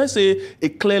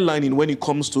clear lining when it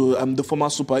comes to the former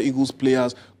Super Eagles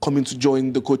players coming to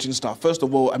join the coaching staff. First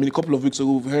of all, I mean, a couple of weeks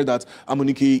ago, we've heard that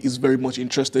Amunike is very much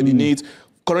interested in it.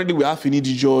 Currently, we have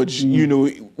Finidi George,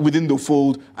 within the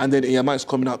fold, and then Enyeama is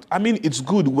coming out. I mean, it's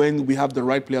good when we have the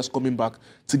right players coming back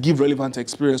to give relevant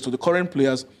experience to the current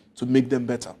players to make them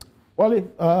better. Wale,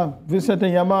 Vincent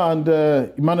Enyeama and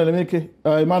Emmanuel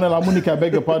Amunike, I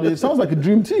beg your pardon. It sounds like a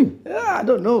dream team. Yeah, I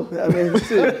don't know. I mean,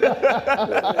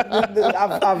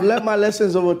 I've learned my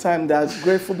lessons over time that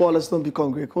great footballers don't become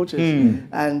great coaches.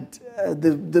 And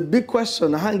the big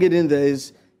question hanging in there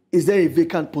is there a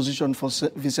vacant position for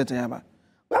Vincent Enyeama?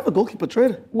 We have a goalkeeper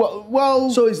trainer. Well,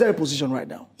 so is there a position right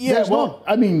now? Yeah, there's none.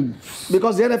 I mean,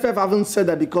 because the NFF haven't said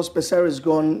that because Pesero is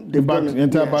gone, they've gone. The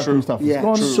entire backroom staff is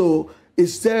gone. So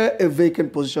is there a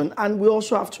vacant position? And we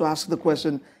also have to ask the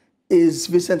question: is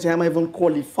Vincent Enyeama even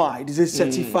qualified? Is he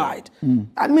certified?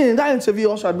 I mean, in that interview, he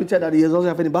also admitted that he doesn't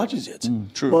have any badges yet.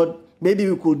 True. But maybe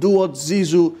we could do what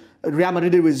Real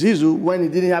Madrid did with Zizou when he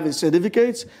didn't have his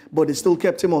certificates, but they still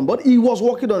kept him on. But he was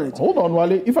working on it. Hold on,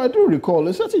 Wale. If I do recall,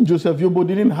 a certain Joseph Yobo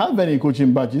didn't have any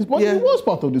coaching badges, but he was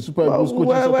part of the Super Eagles coaching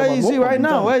staff. Where is he right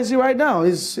now? Where is he right now?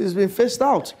 He's been phased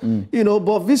out.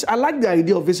 But I like the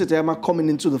idea of Vincent Enyeama coming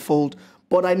into the fold,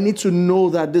 but I need to know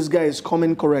that this guy is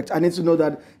coming correct. I need to know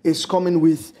that he's coming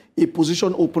with a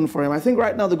position open for him. I think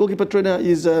right now the goalkeeper trainer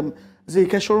is it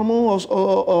Keshoromo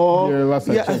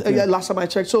last time I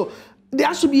checked. So there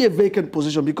has to be a vacant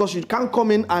position because you can't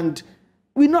come in and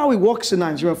we know how it works in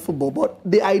Nigerian football, but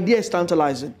the idea is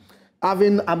tantalizing.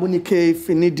 Having Amunike,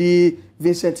 Finidi,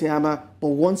 Vincent Enyeama, but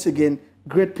once again,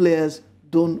 great players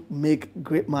don't make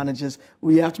great managers.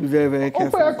 We have to be very, very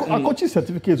careful. Our coaching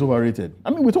certificate is overrated. I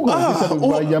mean, we're talking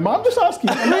about Enyeama. I'm just asking.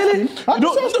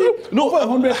 Over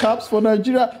 100 caps for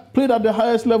Nigeria, played at the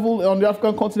highest level on the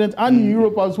African continent and in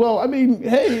Europe as well. I mean,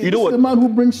 hey, this is the man who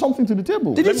brings something to the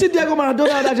table. Did you see Diego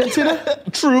Maradona at Argentina?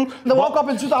 True. The World Cup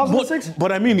in 2006?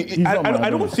 But I mean, I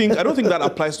don't think that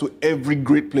applies to every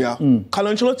great player.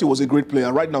 Carlo Ancelotti was a great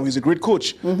player. Right now, he's a great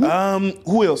coach.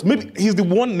 Who else? Maybe he's the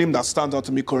one name that stands out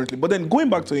to me currently. But then going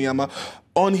back to Enyeama,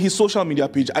 on his social media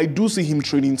page, I do see him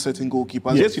training certain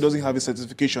goalkeepers. Yes, he doesn't have a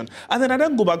certification. And then I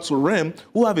then go back to Rem,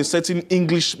 who have a certain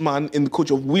Englishman in the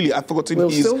coach of Willie. I've forgotten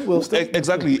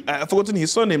exactly. I've forgotten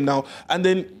his surname now. And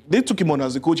then they took him on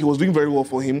as a coach. He was doing very well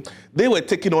for him. They were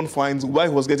taking on fines while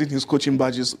he was getting his coaching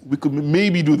badges. We could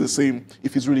maybe do the same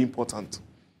if it's really important.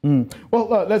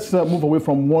 Well, let's move away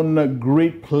from one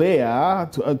great player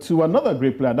to another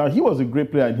great player. Now, he was a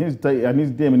great player in his day and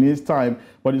in his time,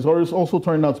 but he's also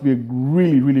turning out to be a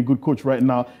really, really good coach right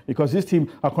now because his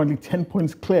team are currently 10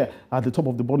 points clear at the top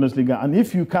of the Bundesliga. And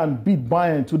if you can beat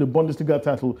Bayern to the Bundesliga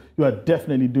title, you are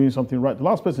definitely doing something right. The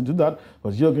last person to do that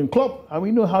was Jurgen Klopp, and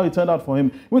we know how it turned out for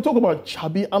him. We talk about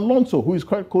Xabi Alonso, who is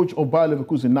current coach of Bayer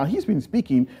Leverkusen. Now, he's been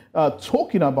speaking,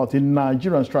 talking about a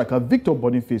Nigerian striker, Victor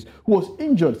Boniface, who was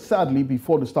injured, sadly,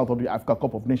 before the start of the Africa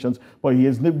Cup of Nations, but he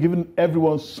has given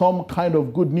everyone some kind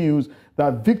of good news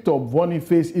that Victor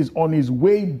Boniface is on his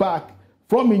way back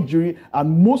from injury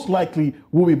and most likely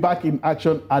will be back in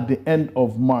action at the end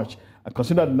of March. And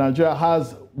consider that Nigeria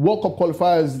has World Cup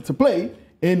qualifiers to play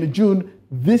in June.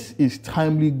 This is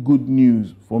timely good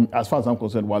news from as far as I'm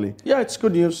concerned, Wale. Yeah, it's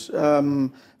good news.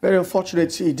 Very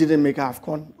unfortunate he didn't make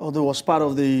AFCON, although it was part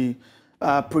of the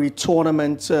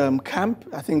pre-tournament camp.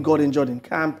 I think got injured in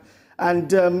camp. And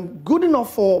good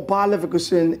enough for Bayer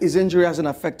Leverkusen, his injury hasn't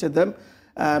affected them.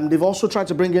 They've also tried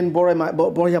to bring in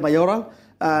Borja Mayoral.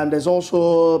 There's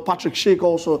also Patrick Schick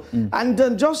also.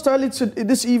 And just early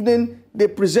this evening, they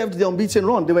preserved the unbeaten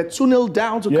run. They were 2-0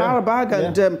 down to Karabakh,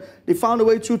 and they found a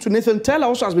way to Nathan Teller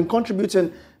also has been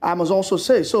contributing, I must also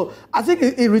say. So I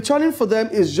think returning for them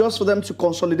is just for them to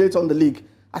consolidate on the league.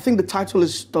 I think the title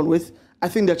is done with. I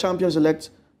think they're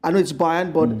champions-elect. I know it's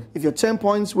Bayern, but if you're 10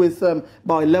 points with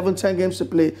about 10 games to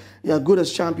play, you're good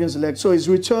as champions-elect. So his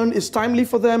return is timely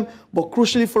for them, but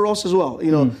crucially for us as well,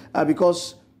 you know,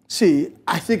 because, see,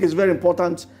 I think it's very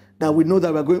important that we know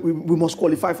that we must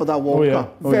qualify for that World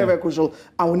Cup. Very crucial,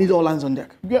 and we need all hands on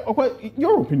deck. Yeah, okay.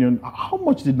 Your opinion, how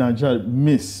much did Nigeria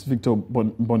miss Victor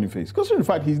Boniface? Considering the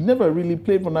fact he's never really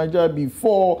played for Nigeria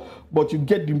before, but you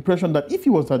get the impression that if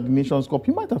he was at the Nations Cup,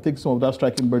 he might have taken some of that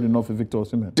striking burden off of Victor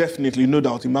Osimhen. Definitely, no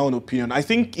doubt, in my own opinion. I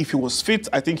think if he was fit,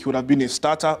 I think he would have been a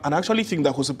starter, and I actually think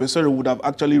that Jose Peseiro would have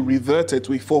actually reverted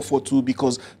to a 4-4-2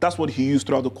 because that's what he used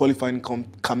throughout the qualifying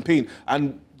campaign.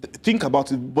 And think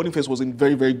about it, Boniface was in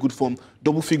very, very good form.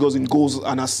 Double figures in goals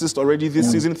and assists already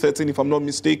this season, 13 if I'm not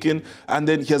mistaken. And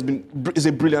then he's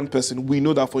a brilliant person. We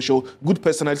know that for sure. Good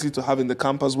personality to have in the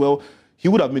camp as well. He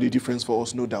would have made a difference for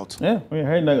us, no doubt. Yeah, we're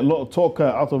hearing a lot of talk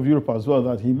out of Europe as well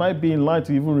that he might be in line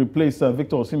to even replace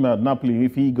Victor Osimhen at Napoli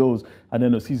if he goes at the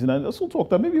end of the season. And also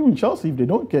talk that maybe even Chelsea, if they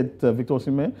don't get Victor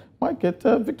Osimhen, might get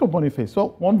Victor Boniface. So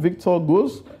one Victor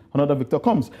goes, another Victor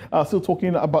comes. Still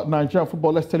talking about Nigerian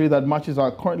football, let's tell you that a match is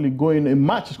currently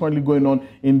going on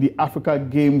in the Africa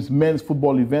Games men's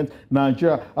football event.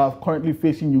 Nigeria are currently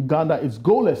facing Uganda. It's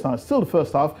goalless now, still the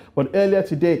first half, but earlier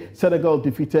today, Senegal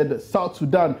defeated South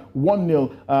Sudan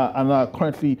 1-0 and are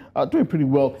currently doing pretty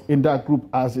well in that group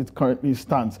as it currently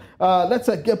stands. Let's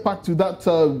get back to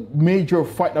that major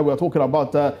fight that we were talking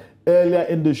about earlier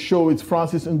in the show. It's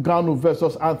Francis Ngannou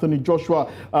versus Anthony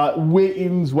Joshua.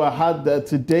 Weigh-ins were had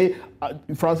today.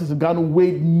 Francis Ngannou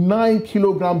weighed 9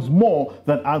 kilograms more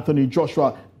than Anthony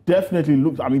Joshua. Definitely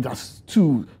looks, I mean, that's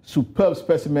two superb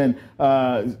specimens,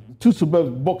 two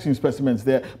superb boxing specimens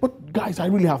there. But guys, I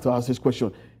really have to ask this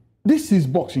question. This is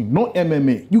boxing, not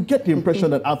MMA. You get the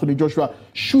impression that Anthony Joshua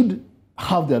should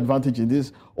have the advantage in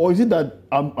this, or is it that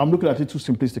I'm looking at it too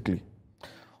simplistically?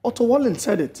 Otto Wale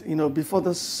said it, you know, before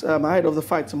this, ahead of the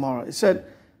fight tomorrow. He said,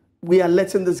 we are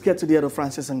letting this get to the head of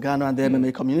Francis Ngannou and the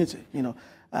MMA community. You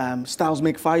know, styles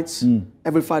make fights.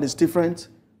 Every fight is different.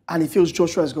 And he feels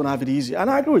Joshua is going to have it easy. And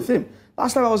I agree with him.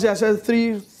 Last time I was here, I said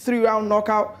three-round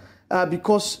knockout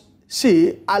because,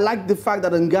 see, I like the fact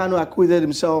that Ngannou acquitted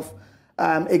himself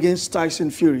against Tyson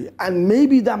Fury. And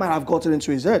maybe that might have gotten into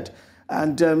his head.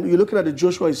 And you're looking at the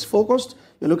Joshua is focused.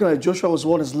 You're looking at Joshua was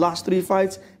won his last 3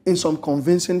 fights in some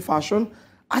convincing fashion.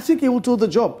 I think he will do the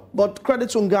job. But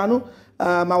credit to Ngannou.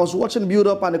 I was watching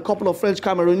build-up and a couple of French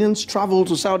Cameroonians traveled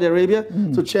to Saudi Arabia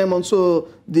to cheer him on. So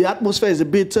the atmosphere is a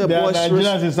bit boisterous.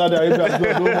 Nigerians in Saudi Arabia,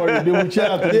 don't worry, they will cheer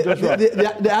Anthony Joshua.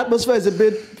 The atmosphere is a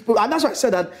bit, and that's why I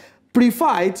said that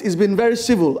pre-fight it's been very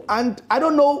civil. And I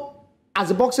don't know, as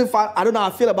a boxing fan, I don't know how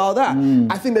I feel about that.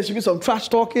 I think there should be some trash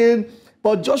talking.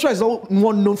 But Joshua is not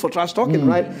more known for trash talking,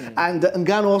 right? And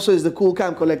Ngannou also is the cool,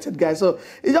 calm, collected guy. So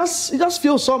it just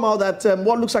feels somehow that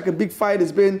what looks like a big fight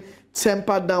has been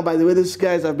tempered down by the way these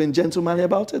guys have been gentlemanly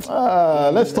about it?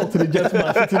 Let's talk to the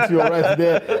gentleman sitting to your right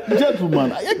there.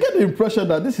 Gentleman, I get the impression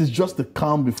that this is just the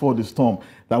calm before the storm.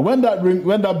 That when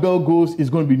that bell goes, it's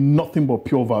going to be nothing but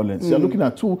pure violence. You're looking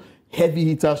at two heavy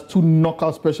hitters, two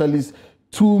knockout specialists,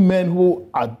 two men who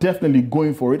are definitely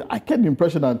going for it. I get the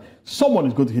impression that someone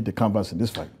is going to hit the canvas in this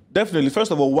fight. Definitely.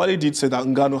 First of all, Wale did say that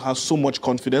Ngannou has so much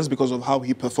confidence because of how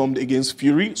he performed against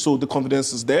Fury. So the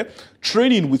confidence is there.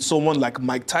 Training with someone like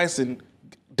Mike Tyson,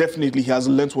 definitely he has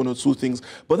learnt one or two things.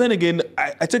 But then again,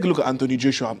 I take a look at Anthony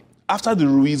Joshua. After the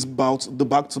Ruiz bout, the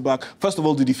back-to-back, first of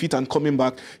all, the defeat and coming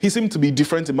back, he seemed to be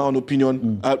different in my own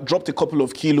opinion. Dropped a couple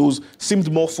of kilos, seemed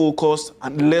more focused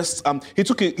and less. He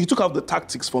took out the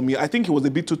tactics for me. I think he was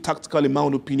a bit too tactical in my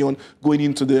own opinion going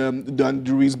into the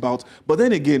Ruiz bout. But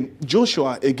then again,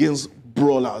 Joshua against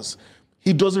brawlers,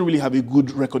 he doesn't really have a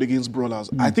good record against brawlers.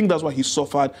 I think that's why he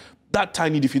suffered that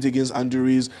tiny defeat against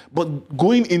Andrews, but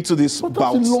going into this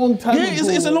bout, that's a long time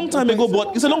ago. It's a long time ago,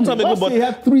 but it's a long time ago. But he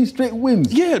had 3 straight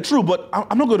wins. Yeah, true. But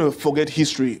I'm not going to forget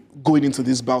history going into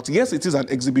this bout. Yes, it is an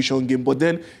exhibition game, but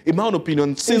then, in my own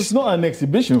opinion, since it's not an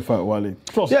exhibition fight, Wale.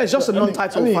 Trust it's just a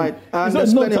non-title fight. And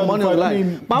there's plenty of money on the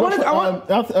line.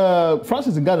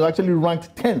 Francis Ngannou is actually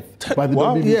ranked 10th by the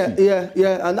WBC.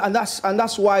 Yeah, and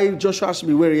that's why Joshua has to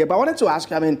be wary. But I wanted to ask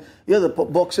you, I mean, you're the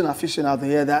boxing aficionado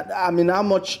here. How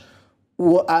much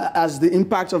as the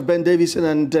impact of Ben Davison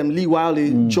and Lee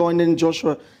Wale joining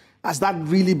Joshua, has that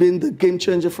really been the game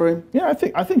changer for him? Yeah, I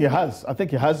think it has. I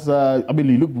think it has. I mean,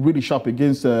 he looked really sharp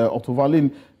against Otto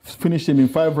Wallin, finished him in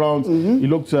 5 rounds. He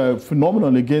looked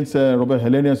phenomenal against Robert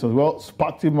Helenius as well,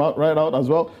 sparked him right out as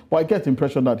well. But I get the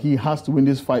impression that he has to win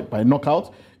this fight by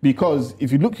knockout. Because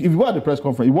if you were at the press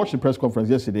conference, you watched the press conference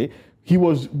yesterday, he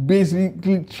was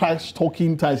basically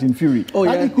trash-talking Tyson Fury. Oh,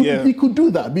 yeah. And he could do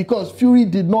that because Fury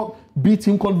did not beat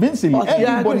him convincingly.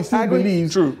 Everybody still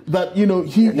believes that,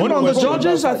 he... One of the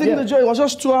judges, I think the judge was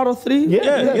just 2 out of 3.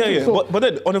 Yeah. So, but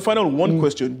then, on the final one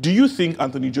question, do you think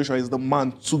Anthony Joshua is the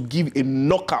man to give a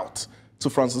knockout to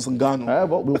Francis Ngannou?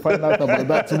 Well, we'll find out about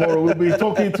that tomorrow. We'll be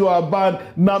talking to our man,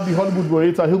 Nabi Hollywood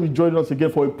Warrior. He'll be joining us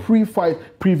again for a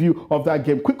pre-fight preview of that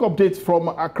game. Quick updates from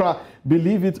Accra.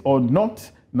 Believe it or not,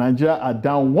 Nigeria are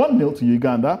down 1-0 to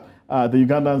Uganda. The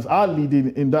Ugandans are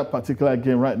leading in that particular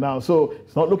game right now. So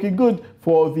it's not looking good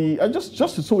for the... just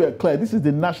so we're clear, this is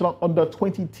the national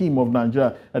under-20 team of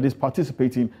Nigeria that is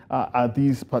participating at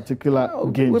these particular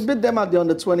games. We beat them at the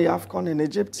under-20 AFCON in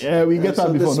Egypt. Yeah, we get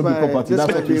that before, no property. This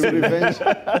might be revenge.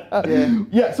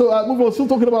 Yeah, so move on. Still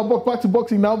talking about back to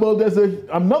boxing now. Well, there's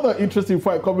another interesting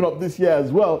fight coming up this year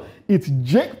as well. It's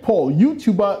Jake Paul,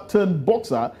 YouTuber turned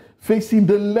boxer, facing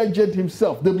the legend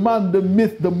himself, the man, the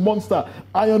myth, the monster,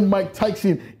 Iron Mike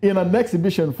Tyson in an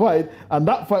exhibition fight. And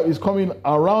that fight is coming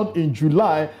around in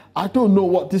July. I don't know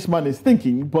what this man is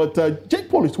thinking, but Jake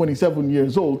Paul is 27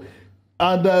 years old.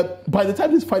 And by the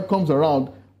time this fight comes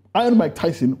around, Iron Mike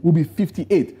Tyson will be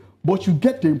 58. But you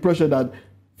get the impression that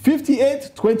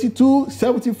 58, 22,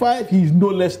 75, he's no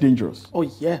less dangerous. Oh,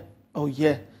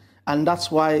 yeah. And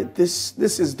that's why this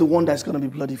is the one that's going to be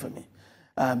bloody for me.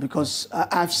 Because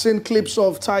I've seen clips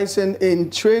of Tyson in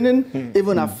training,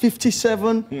 even at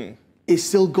 57, he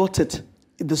still got it.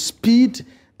 The speed,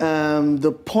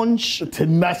 the punch. The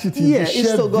tenacity, the sheer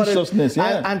still got viciousness. It.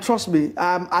 And trust me,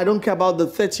 I don't care about the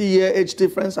 30-year age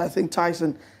difference. I think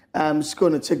Tyson is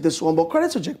going to take this one. But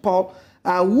credit to Jake Paul,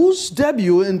 whose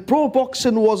debut in pro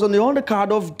boxing was on the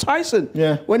undercard of Tyson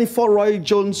when he fought Roy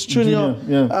Jones Jr.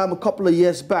 A couple of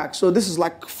years back. So this is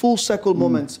like full circle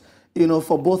moments.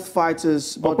 For both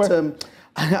fighters, but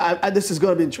this is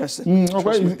going to be interesting.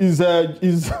 Is it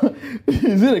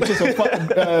a case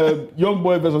of young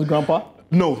boy versus grandpa?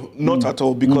 No, not at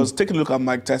all. Because taking a look at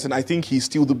Mike Tyson, I think he's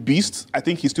still the beast. I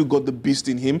think he's still got the beast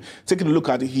in him. Taking a look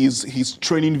at his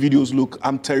training videos, look,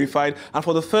 I'm terrified. And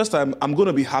for the first time, I'm going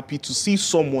to be happy to see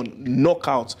someone knock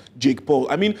out Jake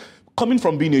Paul. I mean, coming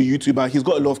from being a YouTuber, he's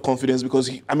got a lot of confidence because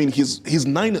he's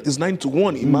 9 to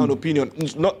 1 in my own opinion.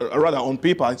 Not rather on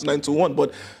paper, it's 9 to 1,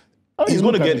 but he's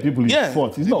going to get people he's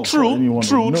fought. He's not true.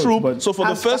 So for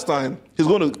the first time, he's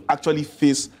going to actually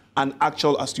face an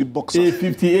actual astute boxer. A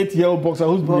 58-year-old boxer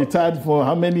who's been retired for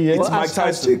how many years? It's Mike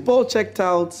Tyson. Jake Paul checked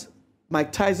out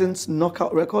Mike Tyson's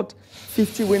knockout record,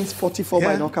 50 wins, 44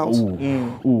 by knockouts.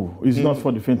 It's not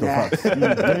for the faint of heart.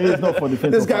 It's not for the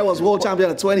faint This guy was world champion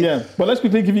at 20. Yeah, but let's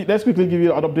quickly give you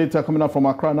an update coming up from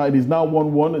Accra now. It is now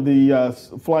 1-1.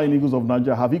 The Flying Eagles of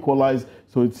Nigeria have equalized.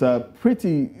 So it's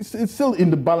it's still in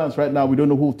the balance right now. We don't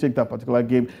know who will take that particular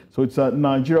game. So it's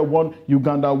Nigeria 1,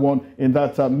 Uganda 1 in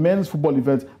that men's football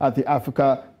event at the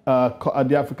Africa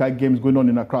the Africa Games going on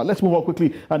in Accra. Let's move on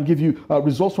quickly and give you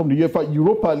results from the UEFA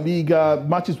Europa League.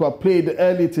 Matches were played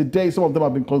early today. Some of them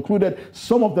have been concluded.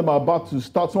 Some of them are about to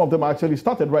start. Some of them are actually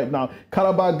started right now.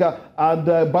 Karabag and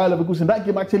Bayer Leverkusen. That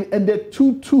game actually ended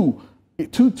 2-2.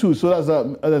 2-2,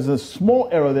 so there's a small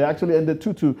error there. Actually ended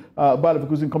 2-2. Bayer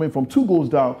Leverkusen coming from 2 goals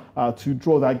down to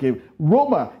draw that game.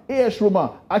 AS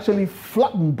Roma actually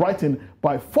flattened Brighton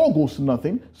by 4 goals to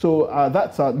nothing. So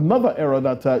that's another error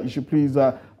that you should please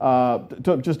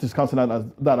just discount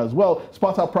that as well.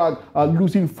 Sparta Prague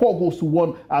losing 4 goals to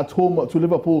 1 at home to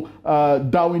Liverpool.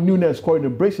 Darwin Núñez scoring a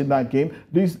brace in that game.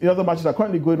 The other matches are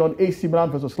currently going on. AC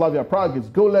Milan versus Slavia Prague is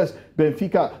goalless.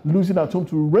 Benfica losing at home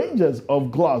to Rangers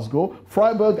of Glasgow.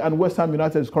 Freiburg and West Ham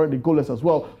United is currently goalless as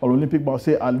well. While Olympique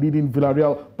Marseille are leading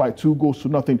Villarreal by 2 goals to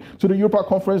nothing. To the Europa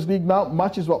Conference League now.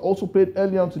 Matches were also played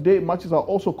earlier on today. Matches are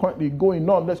also currently going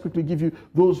on. Let's quickly give you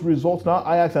those results now.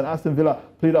 Ajax and Aston Villa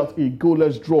played out a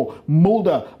goalless draw.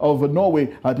 Molde of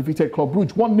Norway defeated Club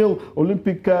Brugge 1-0.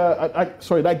 Olympic,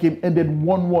 that game ended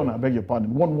 1-1. I beg your pardon,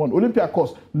 1-1.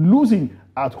 Olympiacos losing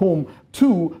at home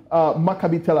to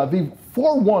Maccabi Tel Aviv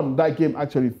 4-1. That game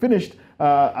actually finished.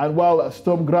 And while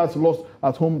Sturm Graz lost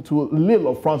at home to Lille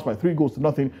of France by 3 goals to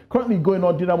nothing. Currently going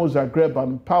on, Dinamo Zagreb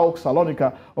and PAOK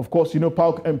Salonika. Of course, you know,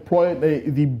 PAOK employed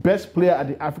the best player at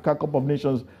the Africa Cup of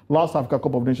Nations, last Africa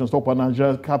Cup of Nations, top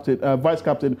Nigeria captain, vice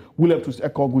captain William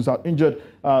Troost-Ekong, who's out injured.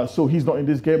 So he's not in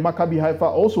this game. Maccabi Haifa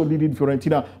also leading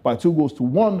Fiorentina by 2 goals to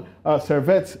 1.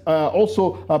 Servette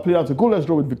also played out a goalless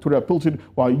draw with Victoria Pilsen,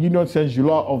 while Union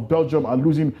Saint-Gilloise of Belgium are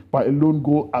losing by a lone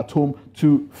goal at home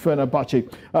to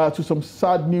Fenerbahce. To some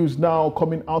sad news now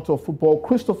coming out of football.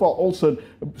 Christopher Olsen,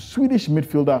 Swedish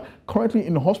midfielder, currently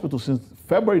in hospital since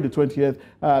February the 20th.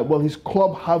 Well, his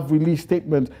club have released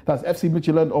statement, that's FC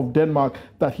Midtjylland of Denmark,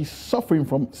 that he's suffering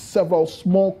from several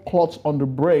small clots on the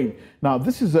brain. Now,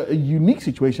 this is a unique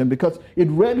situation because it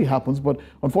rarely happens, but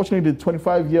unfortunately, the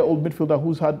 25-year-old midfielder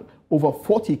who's had over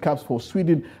 40 caps for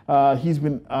Sweden, he's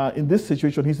been in this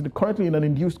situation. He's currently in an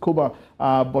induced coma,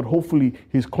 but hopefully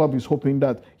his club is hoping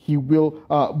that he will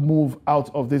move out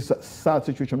of this sad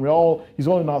situation. He's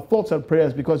all in our thoughts and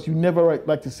prayers because you never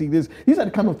like to see this. These are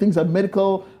the kind of things that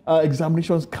medical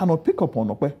examinations cannot pick up on,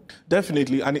 okay?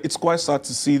 Definitely, and it's quite sad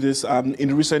to see this.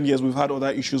 In recent years, we've had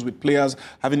other issues with players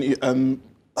having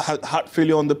heart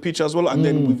failure on the pitch as well, and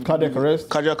then with cardiac arrest,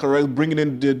 bringing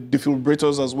in the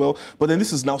defibrillators as well. But then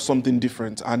this is now something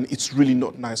different, and it's really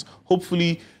not nice.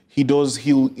 Hopefully, he does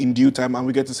heal in due time, and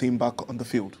we get to see him back on the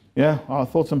field. Yeah, our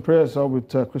thoughts and prayers are with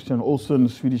Christian Olsen,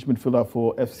 Swedish midfielder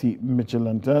for FC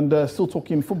Midtjylland. And still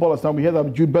talking footballers now, we hear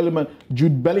that Jude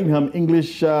Bellingham,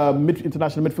 English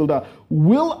international midfielder,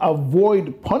 will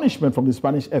avoid punishment from the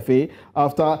Spanish FA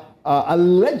after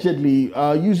allegedly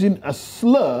using a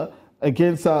slur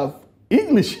against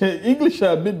English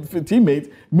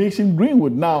teammate Mason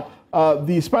Greenwood. Now,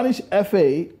 the Spanish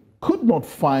FA could not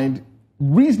find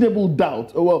reasonable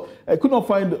doubt, could not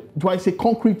find,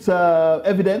 concrete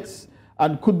evidence,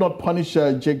 and could not punish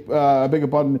Jude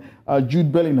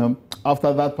Bellingham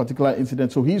after that particular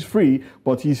incident. So he's free,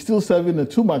 but he's still serving a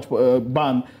 2-match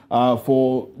ban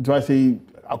for,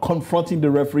 confronting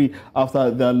the referee after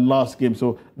the last game.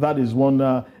 So that is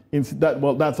one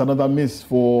that's another miss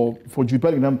for Jude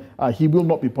Bellingham. He will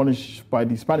not be punished by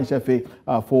the Spanish FA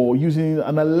for using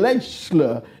an alleged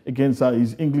slur against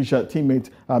his English teammate,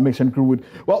 Mason Greenwood.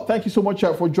 Well, thank you so much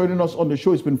for joining us on the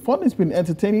show. It's been fun. It's been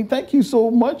entertaining. Thank you so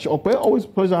much, Opey. Always a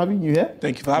pleasure having you here.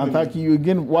 Thank you for having me. Thank you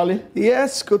again, Wale.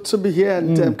 Yes, good to be here,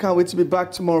 and can't wait to be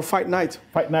back tomorrow, Fight Night.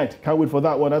 Fight Night. Can't wait for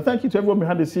that one. And thank you to everyone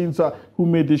behind the scenes who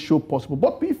made this show possible.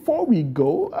 But before we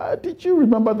go, did you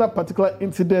remember that particular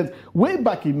incident way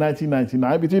back in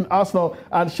 1999 between Arsenal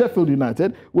and Sheffield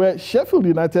United, where Sheffield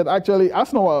United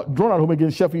Arsenal were drawn at home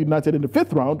against Sheffield United in the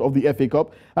 5th round of the FA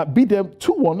Cup, beat them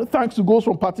 2-1 thanks to goals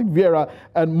from Patrick Vieira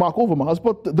and Mark Overmars,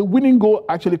 but the winning goal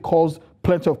actually caused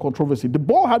plenty of controversy. The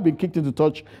ball had been kicked into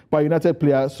touch by United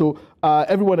players, so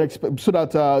everyone so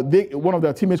that one of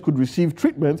their teammates could receive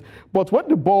treatment. But when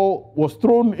the ball was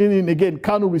thrown in again,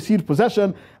 Kanu received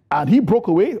possession, and he broke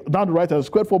away down the right-hand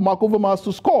square for Mark Overmars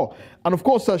to score. And of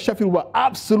course, Sheffield were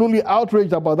absolutely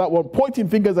outraged about that one, pointing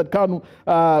fingers at Kanu,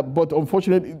 but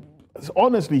unfortunately,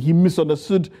 honestly, he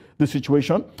misunderstood the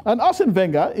situation. And Arsene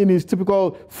Wenger, in his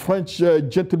typical French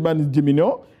gentleman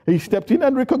demeanor, he stepped in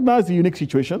and recognized the unique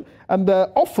situation and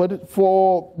offered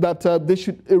for that a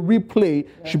replay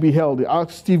should be held. He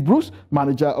asked Steve Bruce,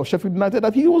 manager of Sheffield United,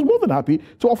 that he was more than happy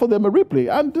to offer them a replay,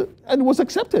 and it was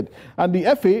accepted. And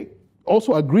the FA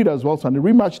also agreed as well. So and the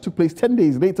rematch took place 10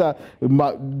 days later.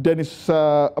 Mark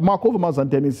Overmars and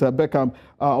Dennis Beckham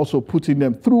also putting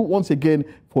them through once again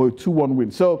for a 2-1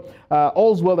 win. So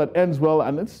all's well that ends well,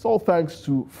 and it's all thanks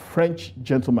to French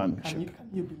gentlemanship.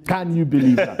 Can you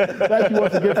believe that? Thank you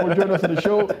once again for joining us on the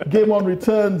show. Game On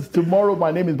returns tomorrow. My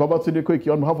name is Babatunde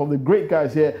Koiki. On behalf of the great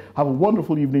guys here, have a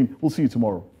wonderful evening. We'll see you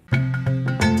tomorrow.